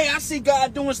and the way I see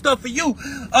God doing stuff for you,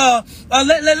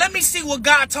 let me see what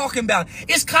God talking about.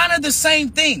 It's kind of the same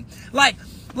thing. Like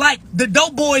the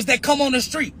dope boys that come on the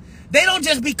street. They don't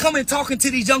just be coming talking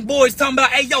to these young boys talking about,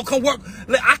 hey, yo, come work.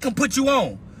 I can put you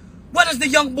on. What is the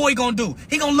young boy gonna do?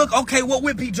 He gonna look, okay, what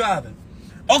whip he driving?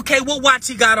 Okay, what watch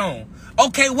he got on?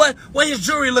 Okay, what his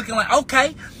jewelry looking like?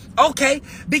 Okay,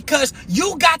 because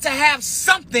you got to have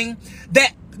something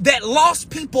that lost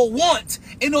people want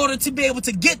in order to be able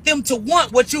to get them to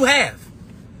want what you have.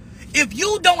 If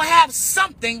you don't have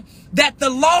something that the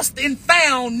lost and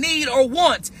found need or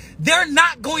want, they're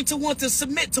not going to want to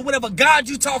submit to whatever God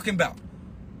you're talking about.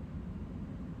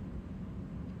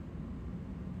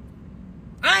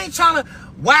 I ain't trying to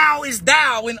wow is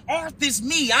thou and art is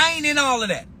me. I ain't in all of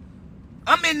that.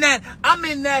 I'm in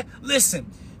that. Listen,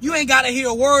 you ain't got to hear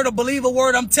a word or believe a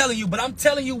word I'm telling you, but I'm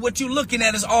telling you what you're looking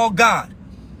at is all God.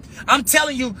 I'm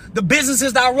telling you the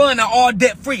businesses that I run are all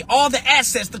debt free. All the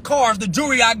assets, the cars, the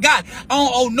jewelry I got, I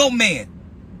don't owe no man.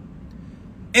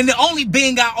 And the only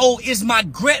being I owe is my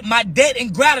debt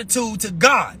and gratitude to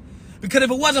God. Because if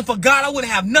it wasn't for God, I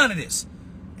wouldn't have none of this.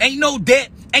 Ain't no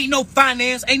debt, ain't no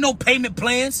finance, ain't no payment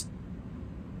plans.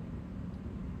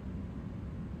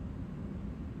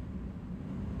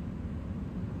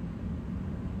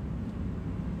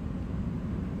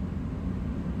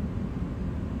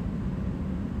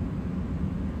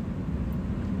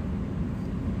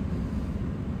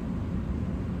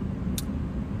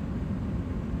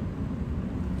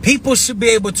 People should be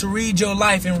able to read your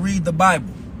life and read the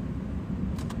Bible.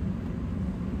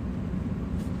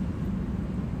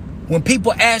 When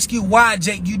people ask you why,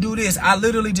 Jake, you do this, I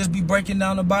literally just be breaking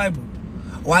down the Bible.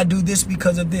 Or I do this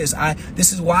because of this.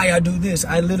 This is why I do this.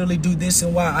 I literally do this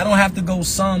and why. I don't have to go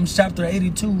Psalms chapter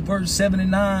 82, verse 7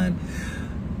 and 9.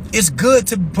 It's good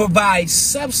to provide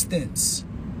substance.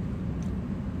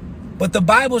 But the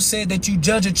Bible said that you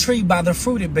judge a tree by the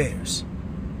fruit it bears.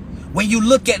 When you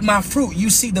look at my fruit, you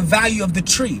see the value of the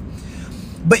tree.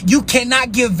 But you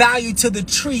cannot give value to the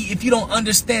tree if you don't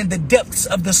understand the depths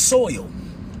of the soil.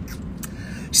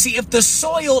 See, if the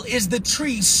soil is the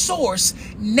tree's source,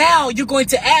 now you're going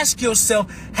to ask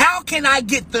yourself, how can I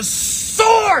get the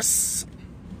source?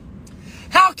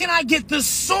 How can I get the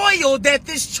soil that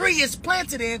this tree is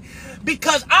planted in?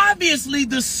 Because obviously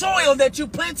the soil that you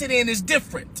planted in is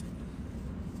different.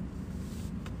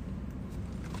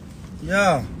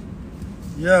 Yeah.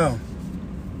 Yeah.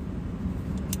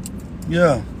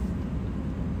 Yeah.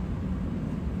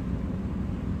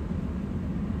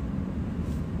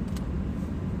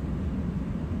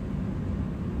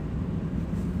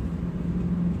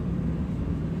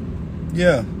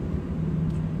 Yeah.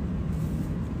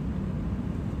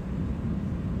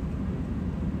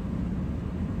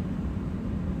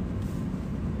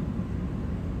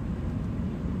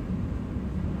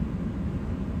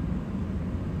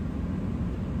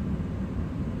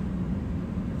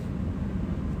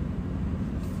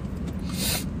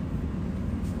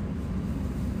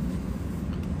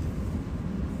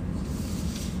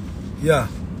 Yeah.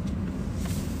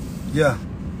 Yeah.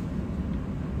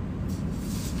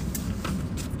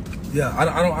 Yeah. I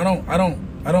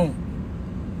don't.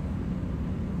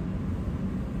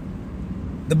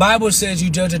 The Bible says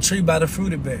you judge a tree by the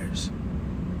fruit it bears.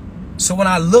 So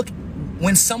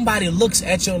when somebody looks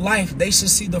at your life, they should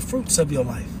see the fruits of your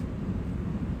life.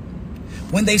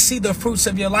 When they see the fruits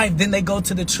of your life, then they go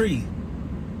to the tree.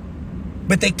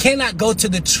 But they cannot go to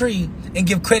the tree and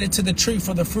give credit to the tree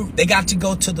for the fruit. They got to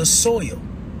go to the soil.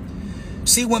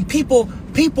 See, when people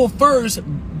first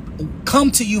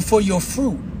come to you for your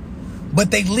fruit,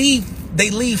 but they leave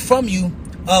from you,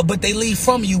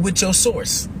 with your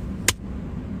source.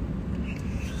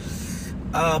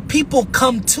 People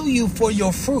come to you for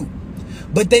your fruit,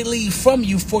 but they leave from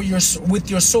you with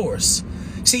your source.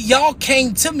 See, y'all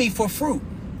came to me for fruit,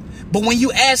 but when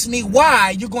you ask me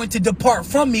why, you're going to depart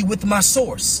from me with my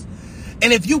source.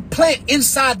 And if you plant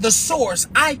inside the source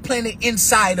I planted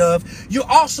inside of, you're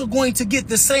also going to get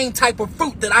the same type of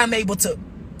fruit that I'm able to.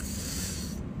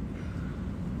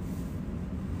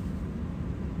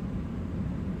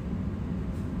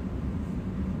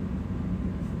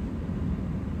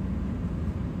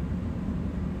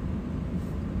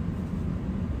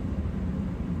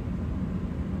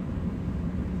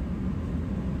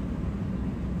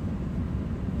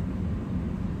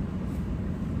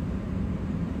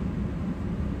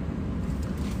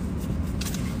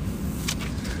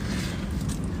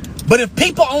 But if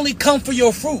people only come for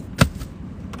your fruit,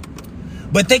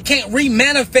 but they can't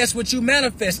re-manifest what you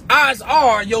manifest, odds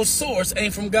are your source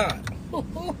ain't from God.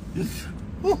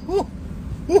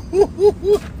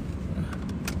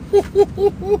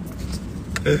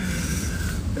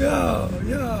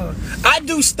 Yeah. I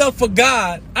do stuff for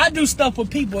God. I do stuff for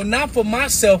people, not for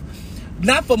myself,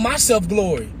 not for my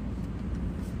self-glory.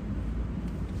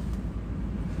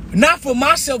 Not for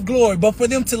my self-glory, but for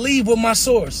them to leave with my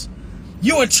source.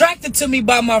 You're attracted to me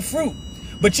by my fruit,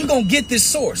 but you're going to get this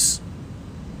source.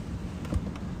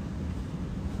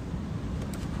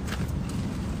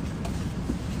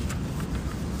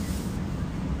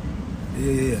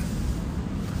 Yeah.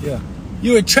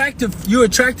 You're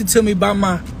attracted to me by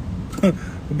my,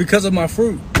 because of my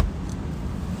fruit.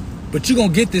 But you're going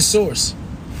to get this source.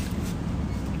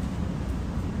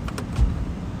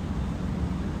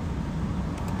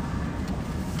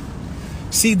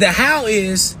 See, the how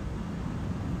is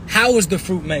the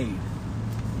fruit made?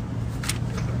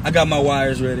 I got my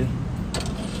wires ready.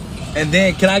 And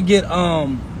then can I get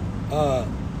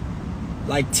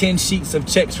like 10 sheets of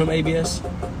checks from ABS?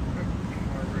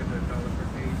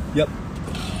 Yep.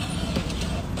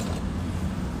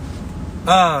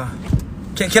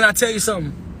 Can I tell you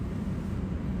something?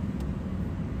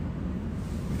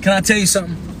 Can I tell you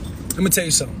something? Let me tell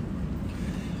you something.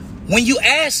 When you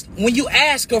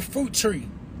ask a fruit tree,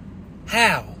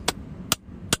 how?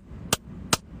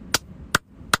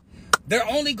 They're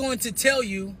only going to tell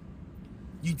you,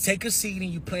 you take a seed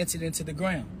and you plant it into the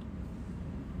ground.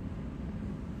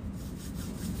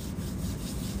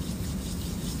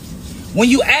 When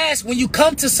you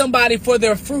come to somebody for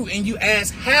their fruit and you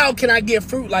ask, how can I get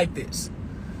fruit like this?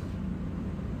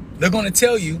 They're going to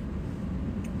tell you,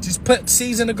 just put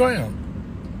seeds in the ground.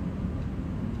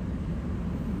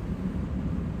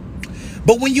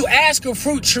 But when you ask a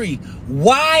fruit tree,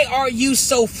 why are you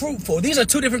so fruitful? These are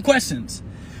two different questions.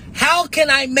 How can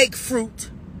I make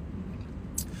fruit?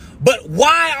 But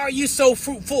why are you so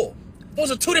fruitful?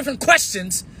 Those are two different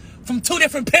questions from two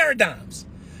different paradigms.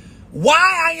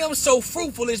 Why I am so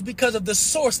fruitful is because of the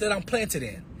source that I'm planted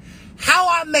in. How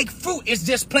I make fruit is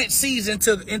just plant seeds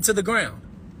into the ground.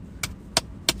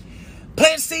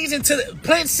 Plant seeds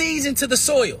into the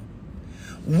soil.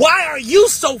 Why are you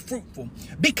so fruitful?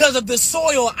 Because of the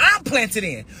soil I'm planted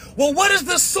in. Well, what is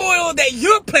the soil that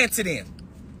you're planted in?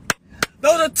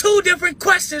 Those are two different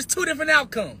questions, two different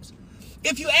outcomes.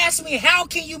 If you ask me, how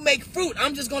can you make fruit?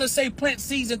 I'm just going to say plant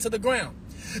seeds into the ground.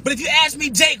 But if you ask me,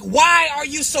 Jake, why are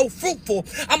you so fruitful?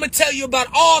 I'm going to tell you about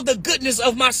all the goodness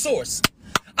of my source.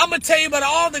 I'm going to tell you about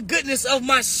all the goodness of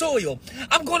my soil.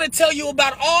 I'm going to tell you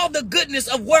about all the goodness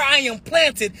of where I am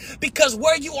planted, because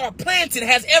where you are planted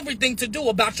has everything to do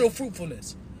about your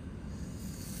fruitfulness.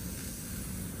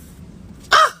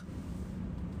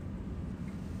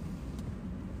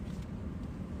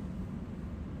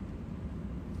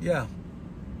 Yeah.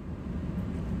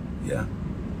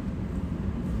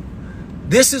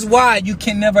 This is why you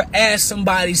can never ask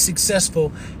somebody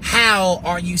successful, how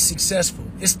are you successful?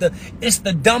 It's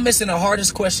the dumbest and the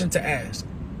hardest question to ask.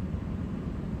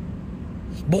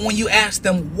 But when you ask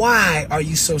them, why are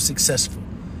you so successful?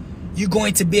 You're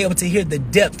going to be able to hear the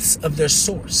depths of their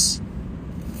source.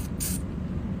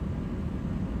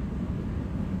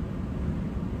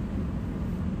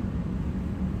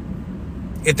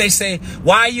 If they say,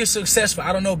 why are you successful?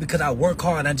 I don't know, because I work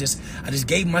hard. I just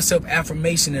gave myself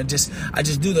affirmation and I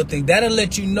just do the thing. That'll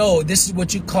let you know this is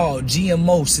what you call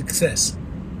GMO success.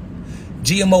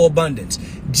 GMO abundance.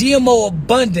 GMO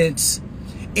abundance,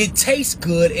 it tastes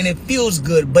good and it feels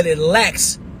good, but it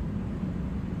lacks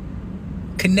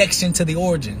connection to the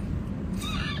origin.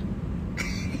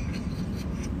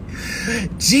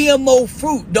 GMO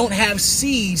fruit don't have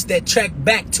seeds that track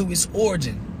back to its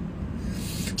origin.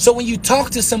 So when you talk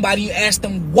to somebody, you ask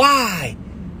them, why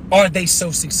are they so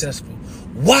successful?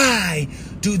 Why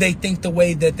do they think the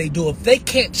way that they do? If they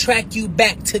can't track you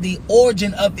back to the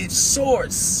origin of its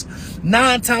source,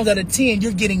 9 times out of 10,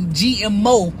 you're getting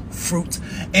GMO fruit,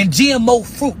 and GMO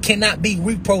fruit cannot be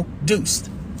reproduced.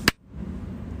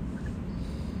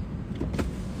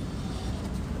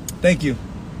 Thank you.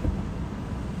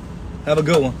 Have a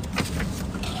good one.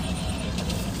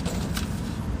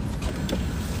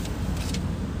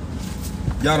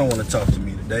 Y'all don't want to talk to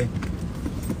me today.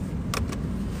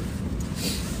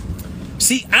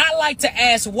 See, I like to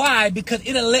ask why because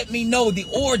it'll let me know the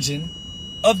origin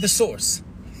of the source.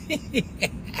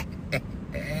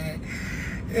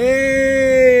 Hey.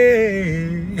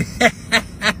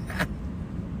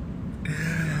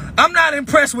 I'm not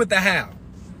impressed with the how.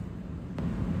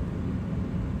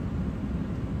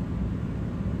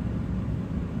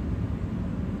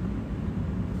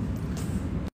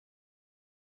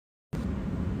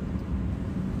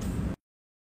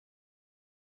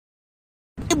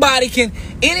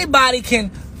 Anybody can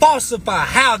falsify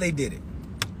how they did it.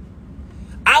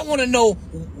 I want to know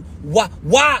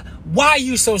why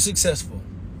you so successful.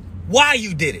 Why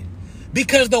you did it.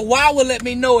 Because the why will let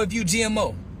me know if you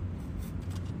GMO.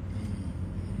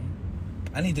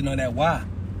 I need to know that why.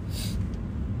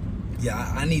 Yeah,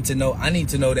 I need to know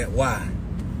that why.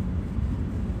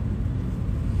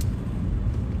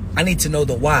 I need to know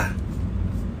the why.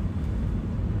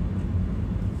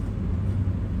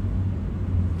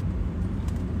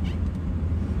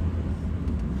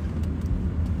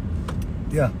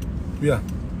 Yeah.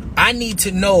 I need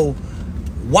to know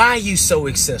why you so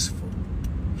successful.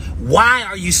 Why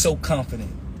are you so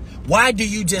confident? Why do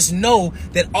you just know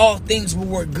that all things will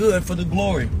work good for the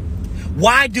glory?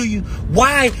 Why do you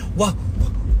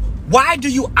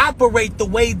operate the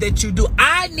way that you do?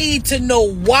 I need to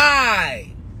know why.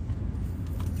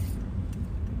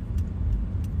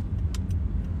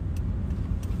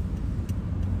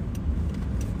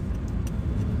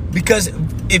 Because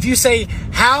if you say,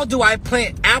 how do I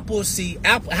plant apple seed?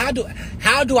 How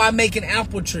do I make an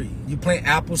apple tree? You plant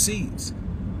apple seeds.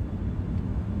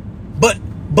 But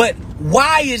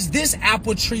why is this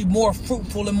apple tree more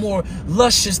fruitful and more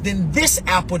luscious than this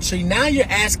apple tree? Now you're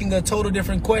asking a total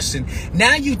different question.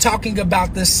 Now you're talking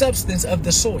about the substance of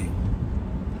the soil.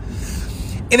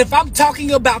 And if I'm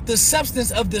talking about the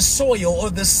substance of the soil or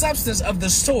the substance of the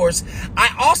source,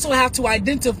 I also have to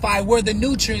identify where the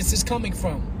nutrients is coming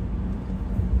from.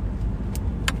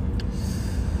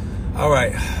 All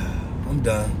right, I'm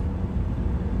done.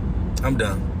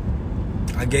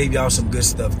 I gave y'all some good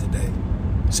stuff today.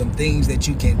 Some things that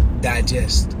you can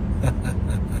digest.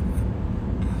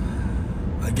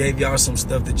 I gave y'all some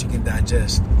stuff that you can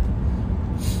digest.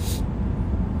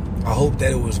 I hope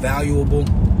that it was valuable.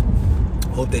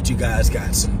 I hope that you guys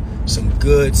got some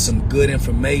good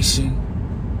information.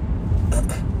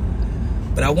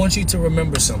 But I want you to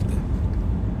remember something.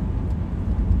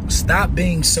 Stop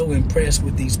being so impressed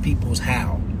with these people's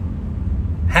how.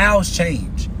 Hows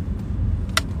change.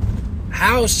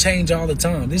 Hows change all the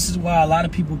time. This is why a lot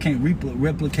of people can't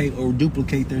replicate or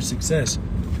duplicate their success.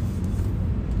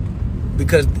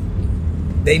 Because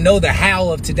they know the how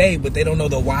of today, but they don't know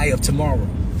the why of tomorrow.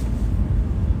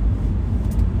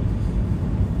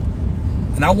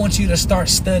 And I want you to start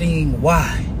studying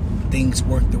why things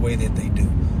work the way that they do.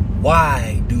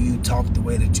 Why do you talk the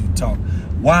way that you talk?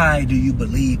 Why do you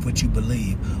believe what you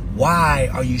believe? Why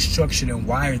are you structured and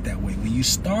wired that way? When you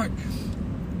start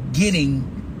getting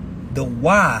the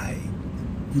why,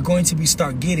 you're going to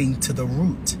start getting to the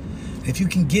root. If you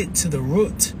can get to the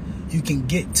root, you can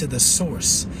get to the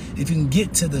source. If you can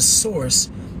get to the source,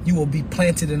 you will be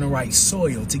planted in the right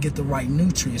soil to get the right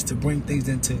nutrients to bring things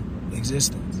into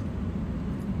existence.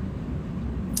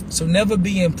 So never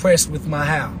be impressed with my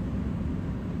how,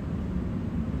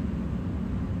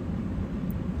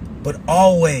 but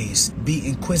always be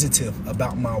inquisitive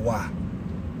about my why.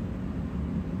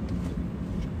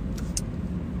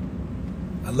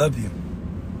 I love you,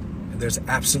 and there's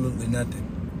absolutely nothing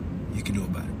you can do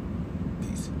about it.